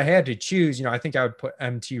if I had to choose, I think I would put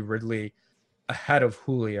MT Ridley ahead of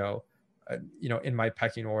Julio, in my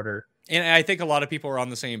pecking order. And I think a lot of people are on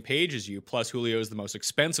the same page as you. Plus, Julio is the most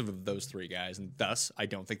expensive of those 3 guys, and thus, I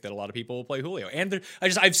don't think that a lot of people will play Julio. And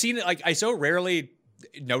I've seen it. Like, I so rarely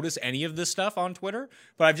notice any of this stuff on Twitter,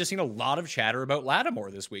 but I've just seen a lot of chatter about Lattimore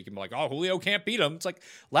this week and be like, oh, Julio can't beat him. It's like,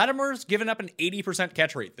 Lattimore's given up an 80%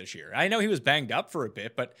 catch rate this year. I know he was banged up for a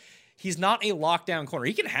bit, but he's not a lockdown corner.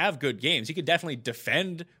 He can have good games. He could definitely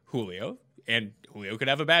defend Julio, and Julio could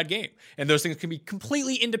have a bad game. And those things can be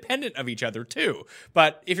completely independent of each other too.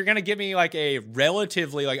 But if you're going to give me like a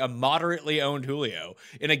relatively, like a moderately owned Julio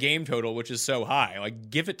in a game total, which is so high,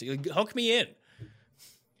 like hook me in.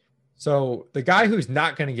 So the guy who's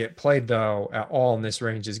not going to get played though at all in this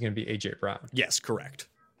range is going to be AJ Brown. Yes, correct.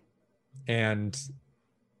 And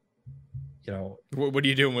what are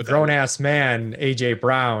you doing with grown ass man AJ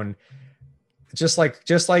Brown? Just like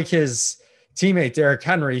his teammate Derrick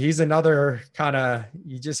Henry, he's another kind of,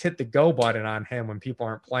 you just hit the go button on him when people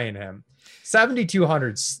aren't playing him.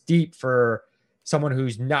 7,200 steep for someone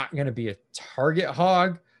who's not going to be a target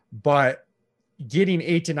hog, but getting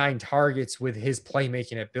 8 to 9 targets with his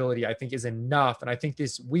playmaking ability, I think is enough. And I think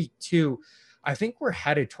this week too, I think we're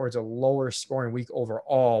headed towards a lower scoring week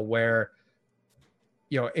overall where,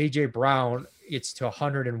 AJ Brown, it's to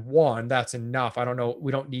 101. That's enough. I don't know.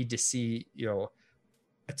 We don't need to see,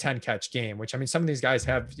 a 10 catch game, which, I mean, some of these guys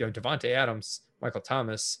have, Davante Adams, Michael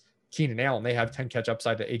Thomas, Keenan Allen, they have 10 catch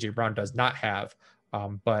upside that AJ Brown does not have.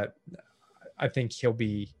 But I think he'll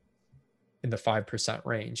be in the 5%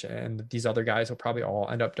 range, and these other guys will probably all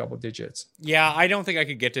end up double digits. Yeah, I don't think I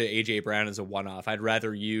could get to AJ Brown as a one-off. I'd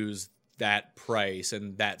rather use that price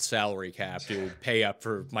and that salary cap to pay up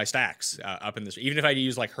for my stacks up in this. Even if I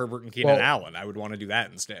use like Herbert and Keenan Allen, I would want to do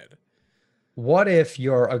that instead. What if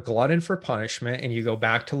you're a glutton for punishment and you go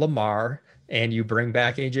back to Lamar and you bring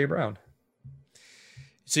back AJ Brown?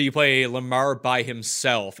 So you play Lamar by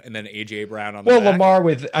himself and then AJ Brown on the back? Lamar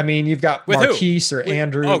you've got with Marquise or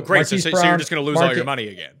Andrews. Oh, great. So you're just going to lose all your money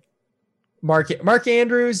again. Mark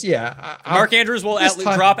Andrews, yeah. Mark Andrews will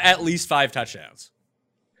drop at least 5 touchdowns.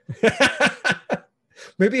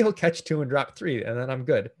 maybe he'll catch 2 and drop 3, and then I'm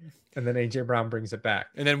good. And then AJ Brown brings it back.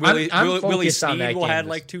 And then Willie Snead will have game.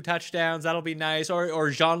 like 2 touchdowns. That'll be nice. Or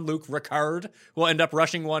Jean-Luc Ricard will end up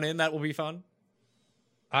rushing one in. That will be fun.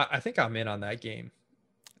 I think I'm in on that game.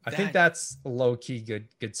 I think that's a low key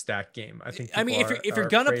good stack game. I mean, if you're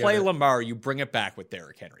gonna play Lamar, you bring it back with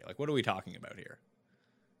Derrick Henry. Like, what are we talking about here?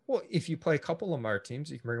 Well, if you play a couple Lamar teams,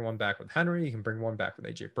 you can bring one back with Henry. You can bring one back with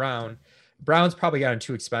AJ Brown. Brown's probably gotten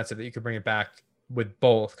too expensive that you could bring it back with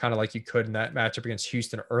both, kind of like you could in that matchup against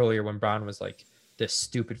Houston earlier when Brown was like this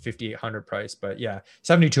stupid 5,800 price. But yeah,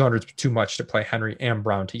 7,200 is too much to play Henry and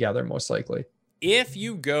Brown together, most likely. If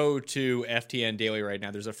you go to FTN Daily right now,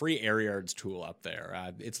 there's a free air yards tool up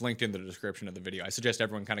there. It's linked in the description of the video. I suggest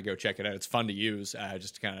everyone kind of go check it out. It's fun to use,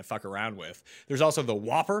 just to kind of fuck around with. There's also the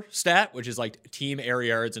Whopper stat, which is like team air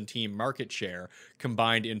yards and team market share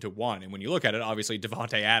combined into one. And when you look at it, obviously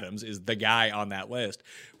Devontae Adams is the guy on that list.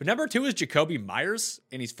 But number 2 is Jacoby Myers,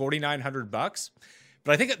 and he's $4,900.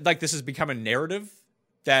 But I think like this has become a narrative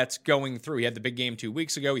that's going through. He had the big game 2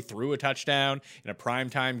 weeks ago. He threw a touchdown in a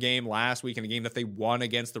primetime game last week in a game that they won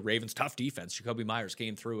against the Ravens. Tough defense. Jacoby Myers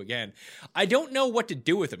came through again. I don't know what to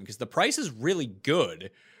do with him because the price is really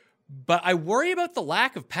good, but I worry about the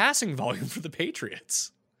lack of passing volume for the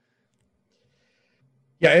Patriots.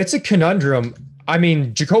 Yeah, it's a conundrum. I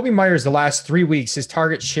mean, Jacoby Myers, the last 3 weeks, his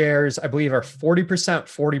target shares, I believe, are 40%,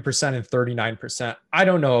 40%, and 39%. I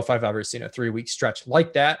don't know if I've ever seen a 3-week stretch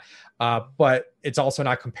like that. But it's also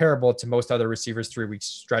not comparable to most other receivers' 3-week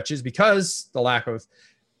stretches because the lack of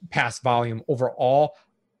pass volume overall.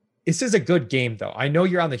 This is a good game, though. I know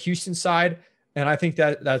you're on the Houston side, and I think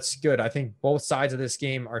that's good. I think both sides of this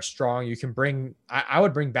game are strong. You can bring, I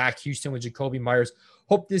would bring back Houston with Jacoby Myers.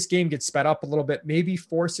 Hope this game gets sped up a little bit, maybe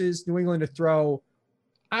forces New England to throw,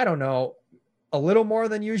 I don't know, a little more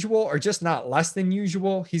than usual or just not less than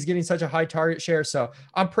usual. He's getting such a high target share. So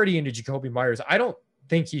I'm pretty into Jacoby Myers. I don't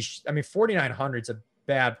think 4,900 is a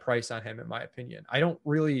bad price on him, in my opinion. I don't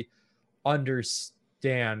really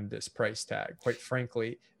understand this price tag, quite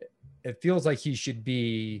frankly. It feels like he should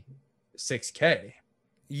be $6K.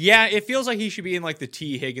 Yeah, it feels like he should be in like the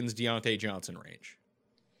T. Higgins, Deontay Johnson range.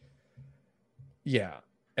 Yeah,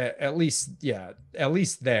 at least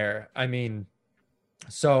there. I mean,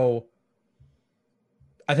 so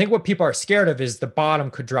I think what people are scared of is the bottom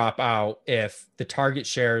could drop out if the target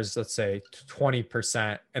shares, let's say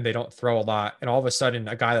 20%, and they don't throw a lot. And all of a sudden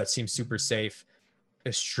a guy that seems super safe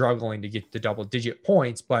is struggling to get the double-digit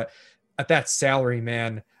points. But at that salary,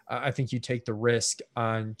 man, I think you take the risk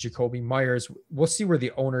on Jacoby Myers. We'll see where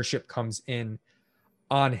the ownership comes in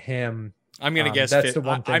on him. I'm going to guess that's the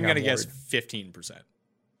one thing I'm going to guess 15%.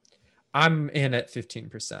 I'm in at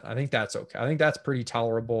 15%. I think that's okay. I think that's pretty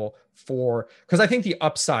tolerable because I think the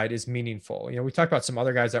upside is meaningful. You know, we talked about some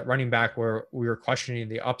other guys at running back where we were questioning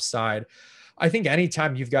the upside. I think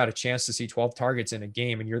anytime you've got a chance to see 12 targets in a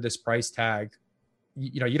game and you're this price tag,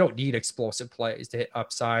 you know, you don't need explosive plays to hit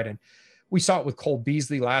upside. And we saw it with Cole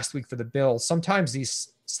Beasley last week for the Bills. Sometimes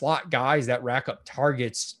these slot guys that rack up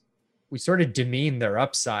targets, we sort of demean their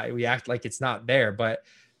upside. We act like it's not there, but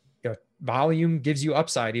volume gives you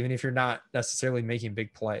upside, even if you're not necessarily making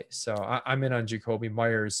big plays. So I'm in on Jacoby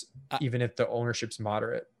Myers, even if the ownership's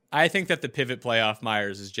moderate. I think that the pivot playoff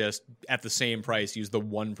Myers is just at the same price. Use the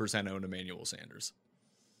 1% owned Emmanuel Sanders.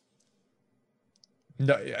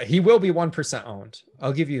 No, he will be 1% owned.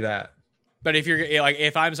 I'll give you that. But if you're like,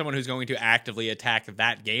 if I'm someone who's going to actively attack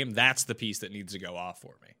that game, that's the piece that needs to go off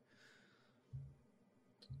for me.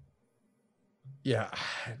 Yeah.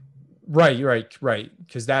 Right.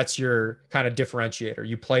 Because that's your kind of differentiator.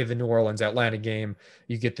 You play the New Orleans Atlanta game,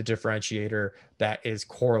 you get the differentiator that is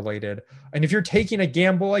correlated. And if you're taking a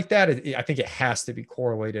gamble like that, I think it has to be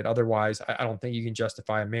correlated. Otherwise, I don't think you can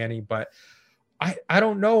justify a Manny. But I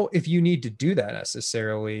don't know if you need to do that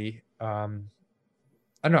necessarily. I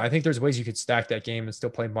don't know. I think there's ways you could stack that game and still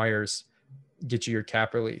play Myers, get you your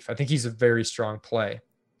cap relief. I think he's a very strong play.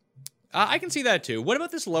 I can see that too. What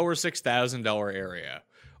about this lower $6,000 area?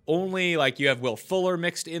 Only like you have Will Fuller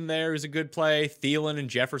mixed in there is a good play. Thielen and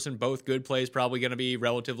Jefferson, both good plays, probably going to be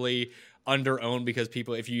relatively under-owned because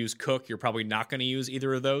people, if you use Cook, you're probably not going to use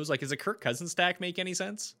either of those. Like, does a Kirk Cousins stack make any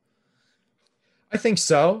sense? I think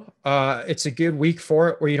so. It's a good week for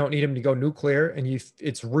it where you don't need him to go nuclear, and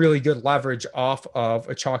it's really good leverage off of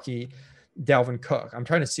a chalky Dalvin Cook. I'm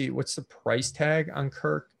trying to see what's the price tag on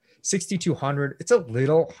Kirk. 6,200. It's a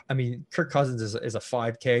little, I mean, Kirk Cousins is a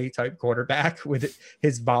 5K type quarterback with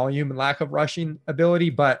his volume and lack of rushing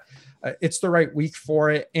ability, but it's the right week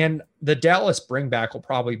for it. And the Dallas bring back will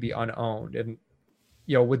probably be unowned. And,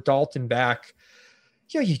 with Dalton back,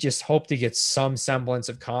 you just hope to get some semblance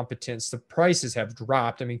of competence. The prices have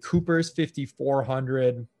dropped. I mean, Cooper's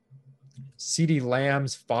 5,400, CeeDee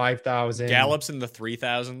Lamb's 5,000. Gallup's in the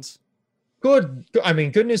 3,000s. Good. I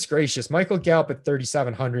mean, goodness gracious. Michael Gallup at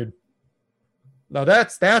 3,700. Now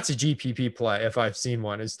that's a GPP play. If I've seen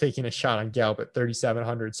one, is taking a shot on Gallup at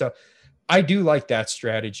 3,700. So I do like that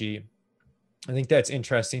strategy. I think that's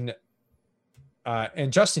interesting.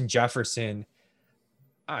 And Justin Jefferson,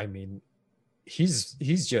 I mean, he's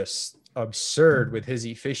just absurd with his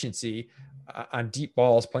efficiency on deep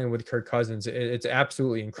balls playing with Kirk Cousins. It's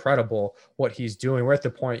absolutely incredible what he's doing. We're at the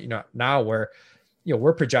point, now where,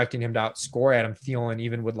 we're projecting him to outscore Adam Thielen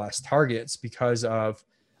even with less targets because of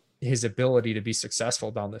his ability to be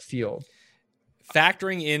successful down the field.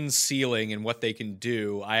 Factoring in ceiling and what they can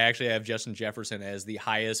do, I actually have Justin Jefferson as the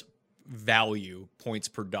highest value points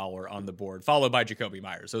per dollar on the board, followed by Jacoby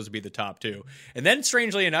Myers. Those would be the top two. And then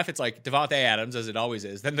strangely enough, it's like Devontae Adams, as it always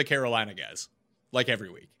is, then the Carolina guys, like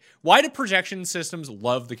every week. Why do projection systems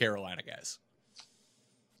love the Carolina guys?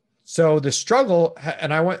 So the struggle,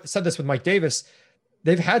 and said this with Mike Davis,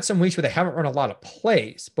 they've had some weeks where they haven't run a lot of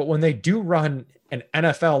plays, but when they do run an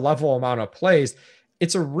NFL level amount of plays,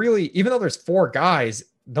 it's even though there's 4 guys,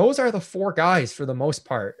 those are the 4 guys for the most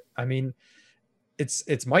part. I mean,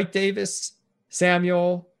 it's Mike Davis,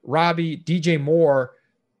 Samuel, Robbie, DJ Moore.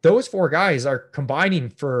 Those 4 guys are combining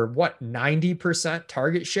for 90%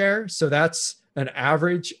 target share. So that's an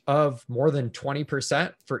average of more than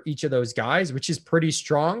 20% for each of those guys, which is pretty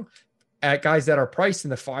strong at guys that are priced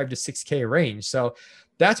in the 5 to 6K range. So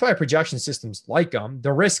that's why projection systems like them.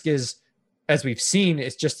 The risk is, as we've seen,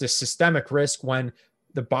 it's just a systemic risk when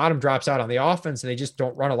the bottom drops out on the offense and they just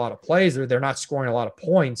don't run a lot of plays, or they're not scoring a lot of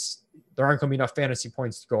points. There aren't going to be enough fantasy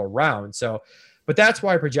points to go around. So, but that's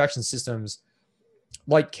why projection systems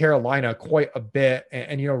like Carolina quite a bit.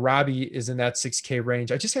 And Robbie is in that 6K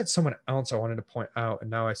range. I just had someone else I wanted to point out,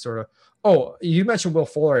 and now I you mentioned Will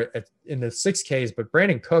Fuller in the 6Ks, but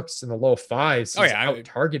Brandon Cooks in the low 5s. Oh yeah, out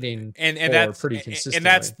targeting and that's pretty consistently. And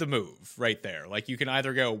that's the move right there. Like you can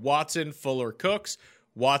either go Watson, Fuller, Cooks,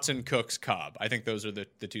 Watson, Cooks, Cobb. I think those are the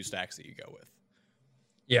 2 stacks that you go with.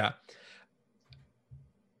 Yeah.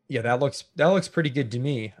 Yeah, that looks pretty good to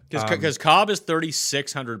me. Because Cobb is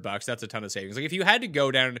 $3,600. That's a ton of savings. Like if you had to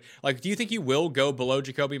go down, like, do you think you will go below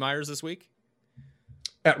Jacoby Myers this week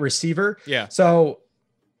at receiver? Yeah. So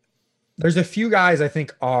there's a few guys I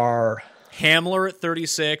think are Hamler at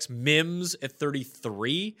 36, Mims at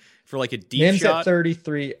 33 for like a deep Mims shot. At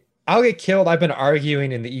 33. I'll get killed. I've been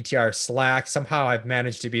arguing in the ETR Slack. Somehow I've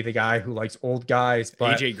managed to be the guy who likes old guys.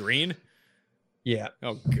 But AJ Green. Yeah.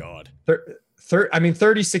 Oh God.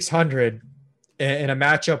 3,600 in a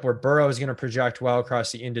matchup where Burrow is going to project well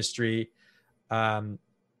across the industry.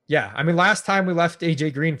 Yeah. I mean, last time we left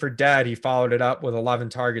AJ Green for dead, he followed it up with 11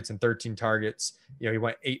 targets and 13 targets. He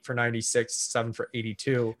went 8 for 96, 7 for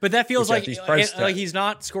 82. But that feels like he's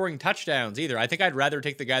not scoring touchdowns either. I think I'd rather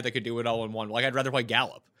take the guy that could do it all in one. Like I'd rather play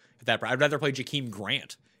Gallup at that price. I'd rather play Jakeem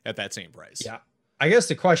Grant at that same price. Yeah. I guess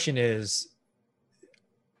the question is,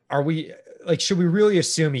 should we really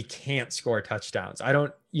assume he can't score touchdowns? I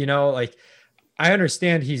don't, I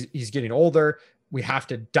understand he's getting older. We have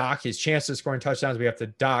to dock his chances of scoring touchdowns. We have to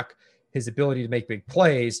dock his ability to make big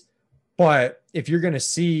plays. But if you can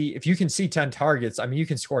see 10 targets, I mean, you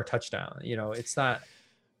can score a touchdown. It's not,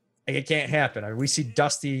 it can't happen. I mean, we see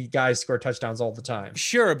dusty guys score touchdowns all the time.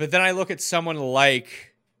 Sure. But then I look at someone like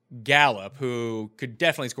Gallup, who could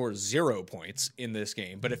definitely score 0 points in this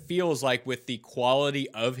game, but it feels like with the quality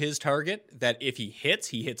of his target that if he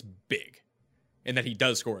hits big, and that he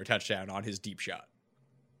does score a touchdown on his deep shot.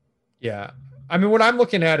 Yeah. I mean, what I'm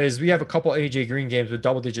looking at is we have a couple AJ Green games with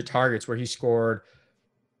double-digit targets where he scored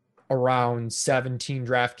around 17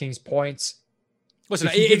 DraftKings points. Listen,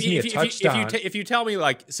 if you tell me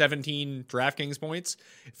like 17 DraftKings points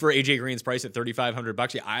for AJ Green's price at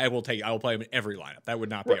 $3,500, I will play him in every lineup. That would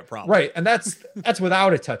not be a problem. Right. And that's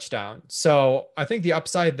without a touchdown. So I think the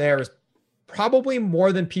upside there is probably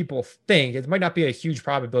more than people think. It might not be a huge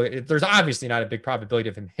probability. There's obviously not a big probability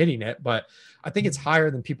of him hitting it, but I think it's higher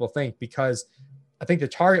than people think because I think the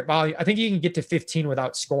target value, I think you can get to 15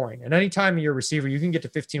 without scoring. And anytime you're a receiver, you can get to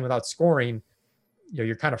 15 without scoring.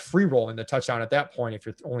 You're kind of free rolling the touchdown at that point if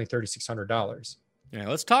you're only $3,600. Yeah,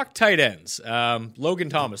 let's talk tight ends. Logan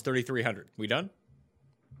Thomas, 3,300. We done?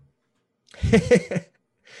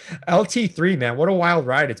 LT3, man, what a wild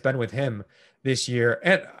ride it's been with him this year.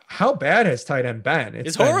 And how bad has tight end been?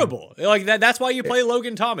 It's horrible. Like that's why you play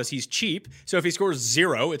Logan Thomas. He's cheap. So if he scores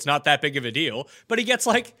 0, it's not that big of a deal. But he gets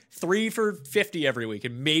like 3 for 50 every week,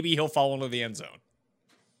 and maybe he'll fall into the end zone.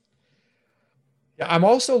 I'm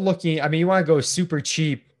also looking. I mean, you want to go super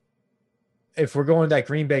cheap. If we're going to that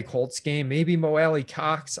Green Bay Colts game, maybe Mo Alley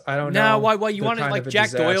Cox. I don't know. No, why you They're want to kind like of a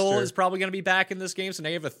Jack Doyle disaster. is probably going to be back in this game, so now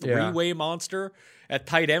you have a three-way monster at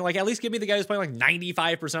tight end. Like at least give me the guy who's playing like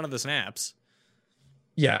 95% of the snaps.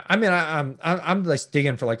 Yeah, I mean, I'm like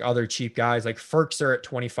digging for like other cheap guys like Ferkser at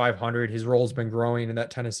 2,500. His role's been growing in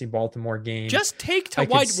that Tennessee Baltimore game. Just take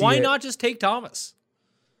why not just take Thomas?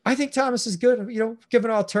 I think Thomas is good. You know,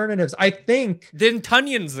 given alternatives. I think Then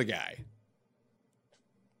Tunyon's the guy.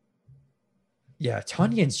 yeah,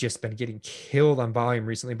 Tunyon's just been getting killed on volume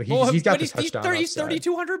recently, but he's got the touchdown. He's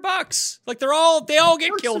 $3,200. Like they all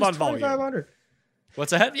get killed on volume. 2,500. What's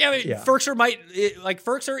that? Yeah, Yeah.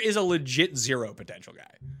 Ferkser is a legit zero potential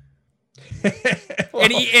guy. Well,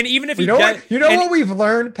 and even if he what we've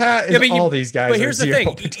learned, Pat, is all these guys. But here's are the zero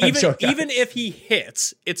thing: potential guys. even if he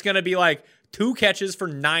hits, it's going to be like 2 catches for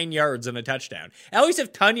 9 yards and a touchdown. At least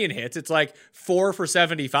if Tunyon hits, it's like 4 for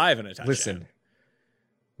 75 and a touchdown. Listen,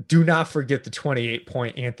 do not forget the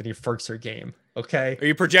 28-point Anthony Ferkser game. Okay, Are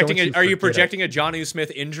you projecting a Jonnu Smith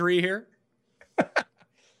injury here?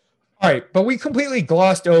 All right, but we completely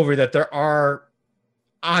glossed over that there are,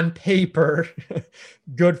 on paper,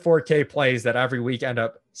 good 4K plays that every week end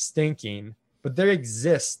up stinking, but there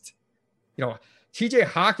exist. You know, TJ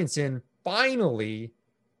Hawkinson finally,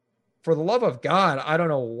 for the love of God, I don't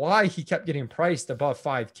know why he kept getting priced above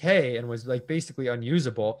 5K and was like basically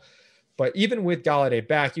unusable. But even with Galladay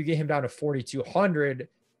back, you get him down to 4,200.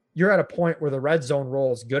 You're at a point where the red zone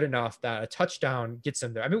role is good enough that a touchdown gets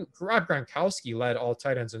him there. I mean, Rob Gronkowski led all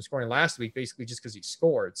tight ends in scoring last week, basically just because he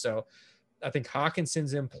scored. So I think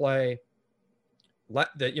Hawkinson's in play.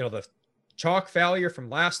 The chalk failure from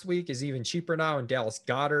last week is even cheaper now, and Dallas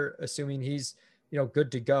Goedert, assuming he's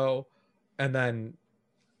good to go. And then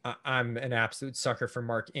I'm an absolute sucker for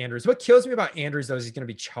Mark Andrews. What kills me about Andrews, though, is he's going to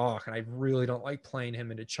be chalk, and I really don't like playing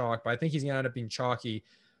him into chalk, but I think he's going to end up being chalky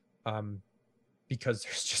because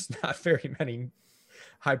there's just not very many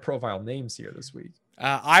high-profile names here this week.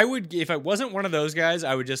 I would, if I wasn't one of those guys,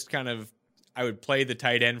 I would just I would play the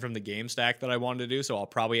tight end from the game stack that I wanted to do. So I'll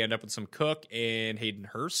probably end up with some Cook and Hayden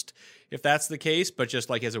Hurst if that's the case. But just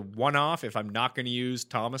like as a one-off, if I'm not going to use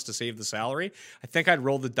Thomas to save the salary, I think I'd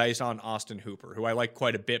roll the dice on Austin Hooper, who I liked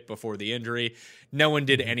quite a bit before the injury. No one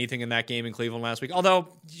did anything in that game in Cleveland last week. Although,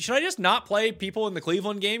 should I just not play people in the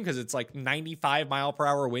Cleveland game because it's like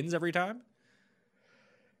 95-mile-per-hour winds every time?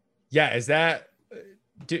 Yeah, is that...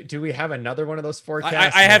 Do we have another one of those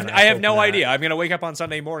forecasts? I have no idea. I'm going to wake up on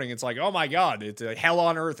Sunday morning. It's like, oh my God, it's a hell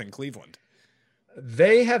on earth in Cleveland.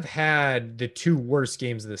 They have had the 2 worst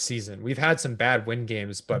games of the season. We've had some bad win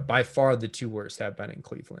games, but by far the 2 worst have been in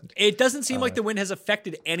Cleveland. It doesn't seem like the win has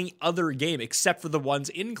affected any other game except for the ones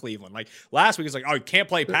in Cleveland. Like last week, it's like, oh, you can't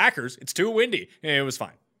play Packers. It's too windy. And it was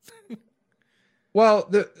fine. Well,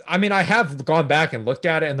 I have gone back and looked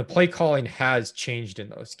at it, and the play calling has changed in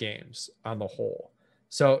those games on the whole.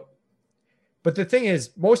 So, but the thing is,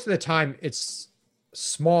 most of the time it's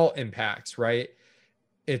small impacts, right?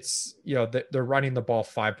 It's, they're running the ball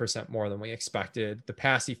 5% more than we expected. The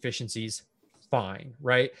pass efficiency's fine,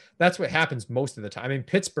 right? That's what happens most of the time. I mean,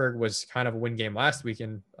 Pittsburgh was kind of a win game last week,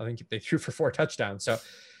 and I think they threw for 4 touchdowns. So,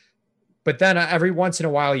 but then every once in a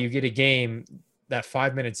while you get a game that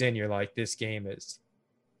 5 minutes in, you're like, this game is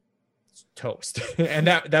toast. And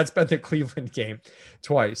that's been the Cleveland game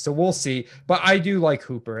twice. So we'll see. But I do like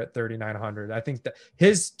Hooper at 3,900. I think that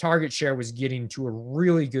his target share was getting to a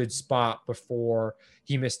really good spot before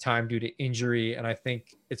he missed time due to injury. And I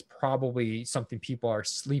think it's probably something people are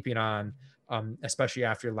sleeping on, especially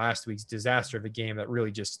after last week's disaster of a game that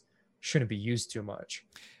really just shouldn't be used too much.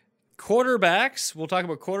 Quarterbacks. We'll talk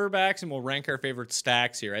about quarterbacks and we'll rank our favorite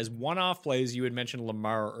stacks here. As one-off plays, you had mentioned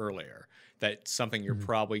Lamar earlier. That's something you're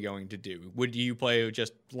probably going to do. Would you play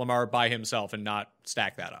just Lamar by himself and not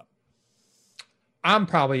stack that up? I'm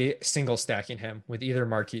probably single stacking him with either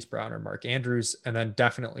Marquise Brown or Mark Andrews, and then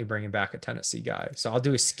definitely bringing back a Tennessee guy. So I'll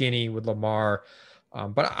do a skinny with Lamar,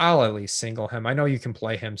 but I'll at least single him. I know you can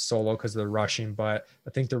play him solo because of the rushing, but I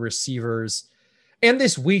think the receivers and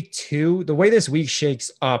this week too, the way this week shakes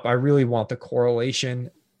up, I really want the correlation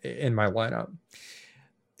in my lineup.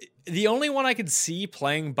 The only one I could see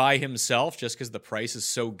playing by himself, just because the price is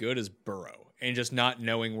so good, is Burrow, and just not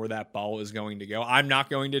knowing where that ball is going to go. I'm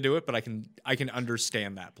not going to do it, but I can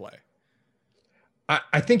understand that play.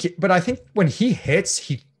 I think when he hits,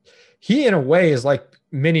 he in a way is like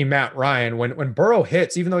mini Matt Ryan. When Burrow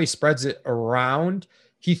hits, even though he spreads it around,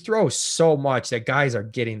 he throws so much that guys are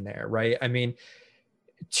getting there, right? I mean,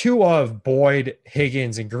 2 of Boyd,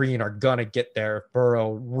 Higgins, and Green are gonna get there if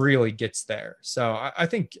Burrow really gets there. So I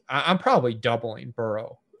think I'm probably doubling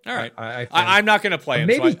Burrow All right. I I'm not going to play him.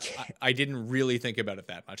 Maybe so I didn't really think about it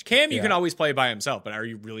that much. Cam, you can always play by himself, but are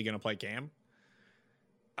you really going to play Cam?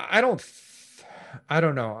 I don't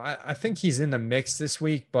know. I think he's in the mix this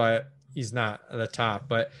week, but he's not at the top.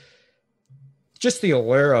 But just the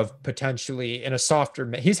allure of potentially in a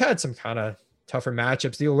softer, he's had some kind of tougher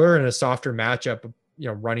matchups. The allure in a softer matchup,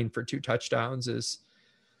 running for 2 touchdowns is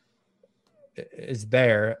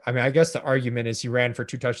there. I mean, I guess the argument is he ran for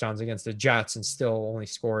 2 touchdowns against the Jets and still only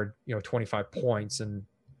scored, 25 points. And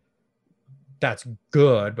that's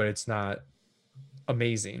good, but it's not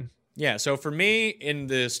amazing. Yeah, so for me, in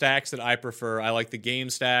the stacks that I prefer, I like the game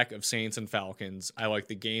stack of Saints and Falcons. I like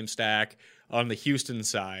the game stack on the Houston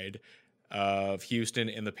side of Houston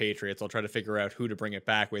and the Patriots. I'll try to figure out who to bring it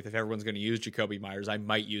back with. If everyone's going to use Jacoby Myers, I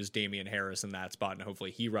might use Damian Harris in that spot, and hopefully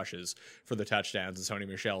he rushes for the touchdowns and Sony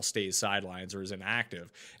Michel stays sidelines or is inactive.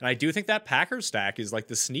 And I do think that Packers stack is like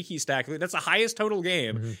the sneaky stack. That's the highest total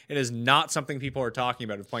game. Mm-hmm. It is not something people are talking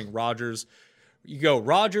about of playing Rodgers. You go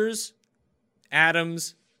Rodgers,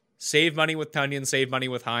 Adams, save money with Tunyon, save money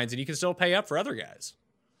with Hines, and you can still pay up for other guys.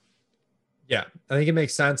 Yeah, I think it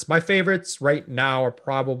makes sense. My favorites right now are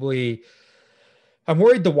probably, I'm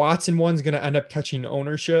worried the Watson one's going to end up catching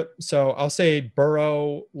ownership. So I'll say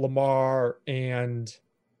Burrow, Lamar, and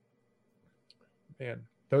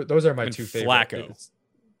those are my 2 favorites.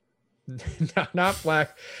 Flacco. not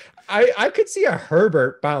Flack. I could see a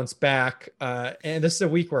Herbert bounce back. And this is a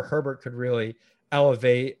week where Herbert could really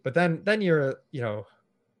elevate, but then you're,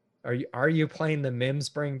 are you playing the Mims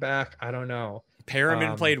bring back? I don't know.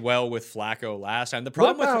 Perriman played well with Flacco last time. The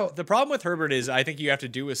problem with Herbert is I think you have to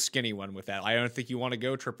do a skinny one with that. I don't think you want to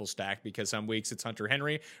go triple stack because some weeks it's Hunter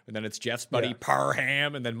Henry, and then it's Jeff's buddy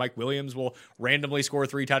Parham, and then Mike Williams will randomly score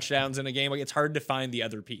 3 touchdowns in a game. Like, it's hard to find the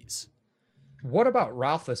other piece. What about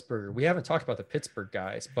Roethlisberger? We haven't talked about the Pittsburgh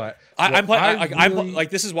guys, but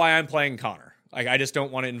this is why I'm playing Connor. Like, I just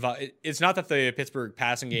don't want to involve. It's not that the Pittsburgh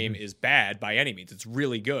passing game is bad by any means. It's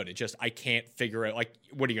really good. It's just I can't figure out, like,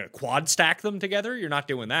 what are you going to quad stack them together? You're not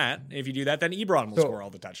doing that. If you do that, then Ebron will score all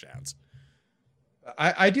the touchdowns.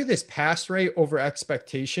 I do this pass rate over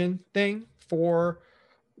expectation thing for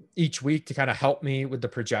each week to kind of help me with the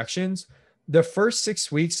projections. The first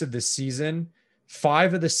 6 weeks of the season,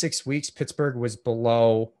 5 of the 6 weeks, Pittsburgh was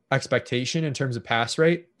below expectation in terms of pass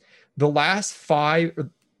rate. The last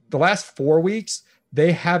 4 weeks,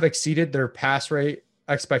 they have exceeded their pass rate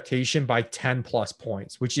expectation by 10 plus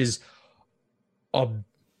points, which is a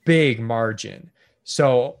big margin.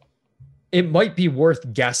 So it might be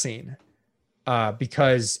worth guessing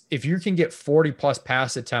because if you can get 40 plus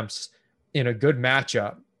pass attempts in a good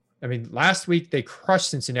matchup, I mean, last week they crushed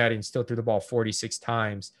Cincinnati and still threw the ball 46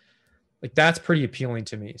 times. Like, that's pretty appealing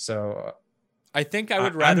to me. So I think I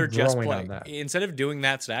would rather just play, instead of doing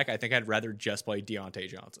that stack, I think I'd rather just play Deontay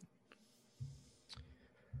Johnson.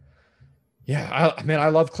 Yeah, I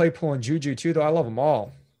love Claypool and Juju too, though. I love them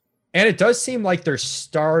all. And it does seem like they're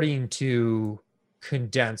starting to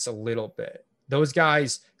condense a little bit. Those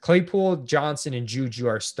guys, Claypool, Johnson, and Juju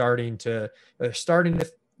are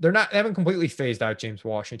they haven't completely phased out James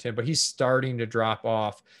Washington, but he's starting to drop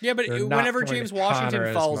off. Yeah, but whenever James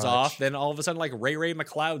Washington falls off, then all of a sudden, like, Ray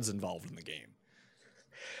McLeod's involved in the game.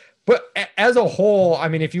 But as a whole, I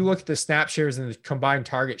mean, if you look at the snap shares and the combined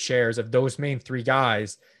target shares of those main 3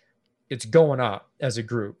 guys, it's going up as a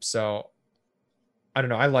group. So I don't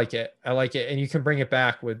know. I like it. And you can bring it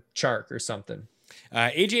back with Chark or something.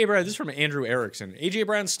 AJ Brown, this is from Andrew Erickson. AJ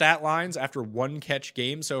Brown's stat lines after 1 catch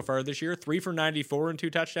game so far this year: 3 for 94 and 2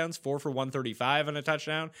 touchdowns, 4 for 135 and a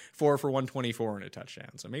touchdown, 4 for 124 and a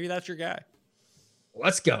touchdown. So maybe that's your guy.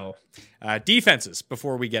 Let's go. Defenses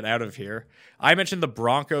before we get out of here. I mentioned the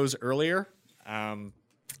Broncos earlier.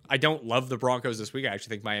 I don't love the Broncos this week. I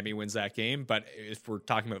actually think Miami wins that game. But if we're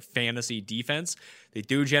talking about fantasy defense, they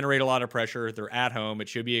do generate a lot of pressure. They're at home. It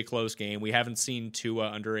should be a close game. We haven't seen Tua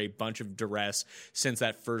under a bunch of duress since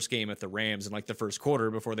that first game at the Rams in like the first quarter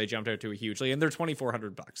before they jumped out to a huge lead. And they're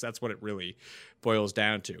 $2,400. That's what it really boils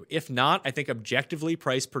down to. If not, I think objectively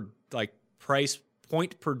price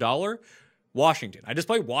point per dollar, Washington. I just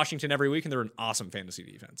play Washington every week, and they're an awesome fantasy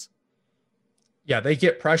defense. Yeah, they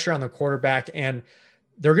get pressure on the quarterback, and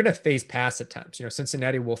they're going to face pass attempts.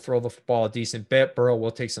 Cincinnati will throw the football a decent bit. Burrow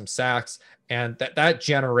will take some sacks, and that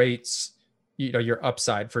generates, your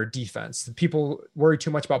upside for defense. People worry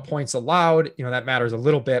too much about points allowed. That matters a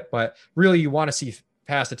little bit, but really you want to see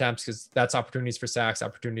pass attempts because that's opportunities for sacks,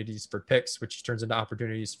 opportunities for picks, which turns into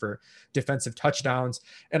opportunities for defensive touchdowns.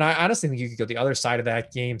 And I honestly think you could go the other side of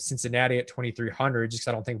that game, Cincinnati at 2,300, just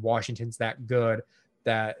because I don't think Washington's that good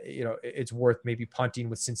that, it's worth maybe punting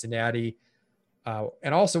with Cincinnati.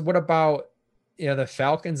 And also, what about the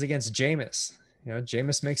Falcons against Jameis.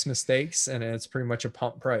 Jameis makes mistakes, and it's pretty much a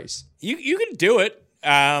pump price. You can do it.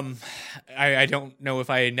 I don't know if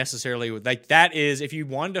I necessarily would like that. Is if you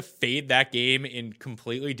wanted to fade that game and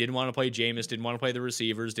completely didn't want to play Jameis, didn't want to play the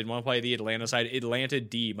receivers, didn't want to play the Atlanta side, Atlanta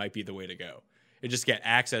D might be the way to go. You just get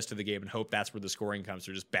access to the game and hope that's where the scoring comes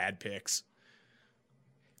through, just bad picks.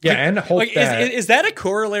 Yeah, and hope that... Is that a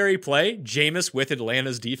corollary play, Jameis with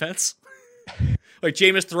Atlanta's defense? Like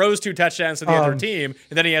Jameis throws 2 touchdowns to the other team,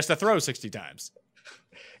 and then he has to throw 60 times.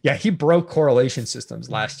 Yeah, he broke correlation systems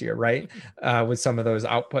last year, right? With some of those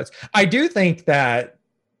outputs. I do think that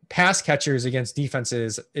pass catchers against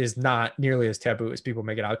defenses is not nearly as taboo as people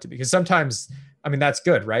make it out to be. Because sometimes, that's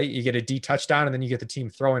good, right? You get a D touchdown and then you get the team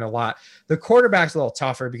throwing a lot. The quarterback's a little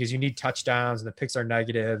tougher because you need touchdowns and the picks are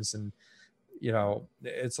negatives and,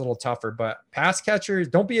 it's a little tougher. But pass catchers,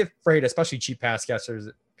 don't be afraid, especially cheap pass catchers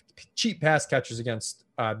against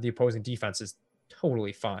the opposing defense is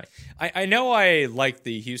totally fine. I know I like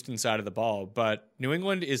the Houston side of the ball, but New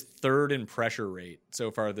England is 3rd in pressure rate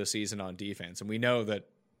so far this season on defense. And we know that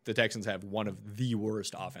the Texans have one of the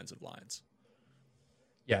worst offensive lines.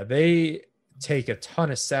 Yeah, they take a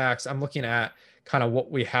ton of sacks. I'm looking at kind of what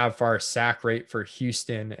we have for our sack rate for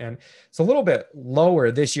Houston, and it's a little bit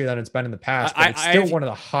lower this year than it's been in the past, but it's still one of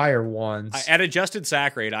the higher ones. At adjusted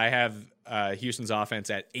sack rate, I have Houston's offense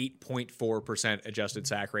at 8.4% adjusted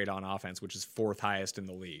sack rate on offense, which is 4th highest in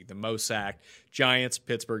the league. The most sacked: Giants,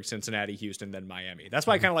 Pittsburgh, Cincinnati, Houston, then Miami. That's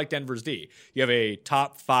why I kind of like Denver's D. You have a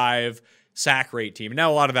top 5 sack rate team. Now,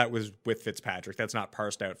 a lot of that was with Fitzpatrick. That's not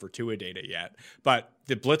parsed out for Tua data yet, but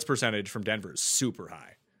the blitz percentage from Denver is super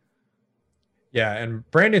high. Yeah, and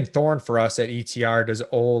Brandon Thorne for us at ETR does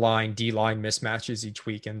O-line, D-line mismatches each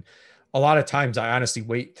week, and a lot of times I honestly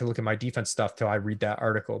wait to look at my defense stuff till I read that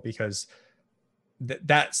article because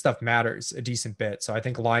that stuff matters a decent bit. So I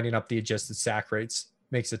think lining up the adjusted sack rates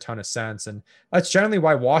makes a ton of sense, and that's generally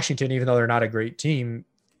why Washington, even though they're not a great team,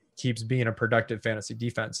 keeps being a productive fantasy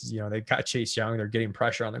defense. They've got Chase Young. They're getting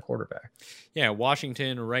pressure on the quarterback. Yeah,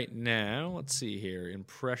 Washington right now, let's see here, in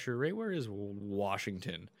pressure rate, where is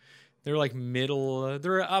Washington? They're like middle,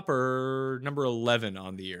 they're upper number 11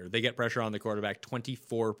 on the year. They get pressure on the quarterback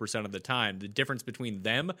 24% of the time. The difference between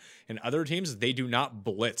them and other teams is they do not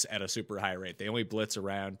blitz at a super high rate. They only blitz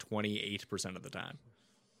around 28% of the time.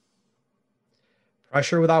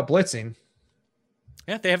 Pressure without blitzing.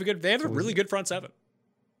 Yeah, they have a really good front seven.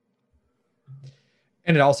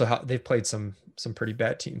 And it also, they've played some pretty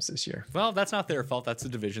bad teams this year. Well, that's not their fault. That's the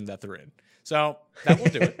division that they're in. So that will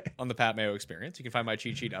do it on the Pat Mayo Experience. You can find my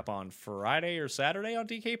cheat sheet up on Friday or Saturday on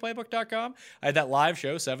DKPlaybook.com. I had that live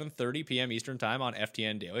show, 7:30 p.m. Eastern time on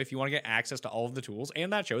FTN Daily. If you want to get access to all of the tools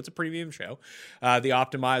and that show, it's a premium show. The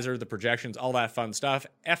optimizer, the projections, all that fun stuff.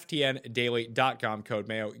 FTNDaily.com, code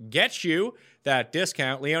Mayo. Gets you that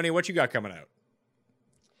discount. Leone, what you got coming out?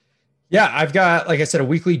 Yeah, I've got, like I said, a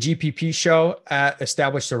weekly GPP show at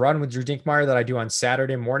Establish the Run with Drew Dinkmeyer that I do on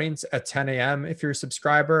Saturday mornings at 10 a.m. if you're a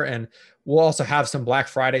subscriber. And we'll also have some Black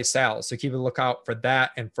Friday sales. So keep a lookout for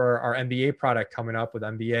that and for our NBA product coming up with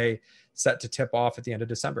NBA set to tip off at the end of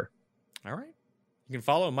December. All right. You can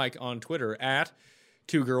follow Mike on Twitter at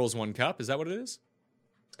 2girls1cup. Is that what it is?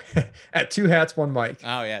 At 2 hats, 1 mic.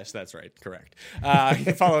 Oh, yes, that's right. Correct. You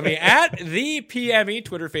can follow me at the PME,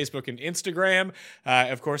 Twitter, Facebook, and Instagram.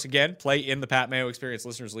 Of course, again, play in the Pat Mayo Experience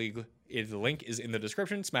Listeners League. The link is in the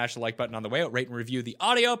description. Smash the like button on the way out. Rate and review the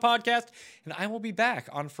audio podcast. And I will be back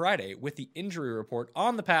on Friday with the injury report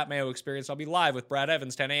on the Pat Mayo Experience. I'll be live with Brad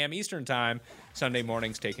Evans, 10 a.m. Eastern time, Sunday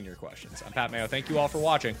mornings, taking your questions. I'm Pat Mayo. Thank you all for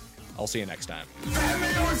watching. I'll see you next time. Pat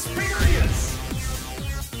Mayo Experience!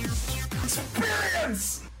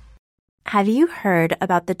 Experience! Have you heard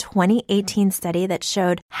about the 2018 study that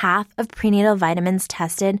showed half of prenatal vitamins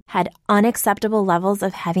tested had unacceptable levels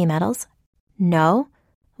of heavy metals? No?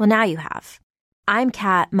 Well, now you have. I'm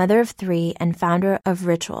Kat, mother of 3 and founder of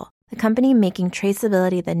Ritual, the company making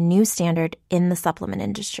traceability the new standard in the supplement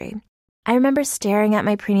industry. I remember staring at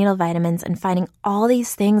my prenatal vitamins and finding all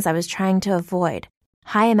these things I was trying to avoid.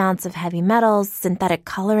 High amounts of heavy metals, synthetic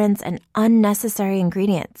colorants, and unnecessary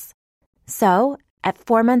ingredients. So, at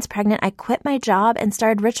 4 months pregnant, I quit my job and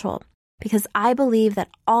started Ritual because I believe that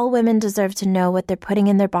all women deserve to know what they're putting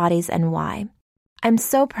in their bodies and why. I'm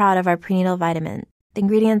so proud of our prenatal vitamin. The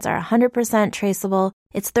ingredients are 100% traceable,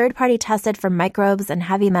 it's third-party tested for microbes and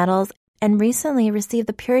heavy metals, and recently received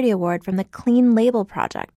the Purity Award from the Clean Label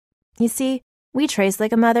Project. You see, we trace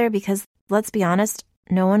like a mother because, let's be honest,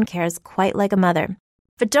 no one cares quite like a mother.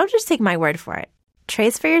 But don't just take my word for it.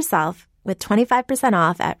 Trace for yourself with 25%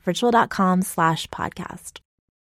 off at ritual.com/podcast.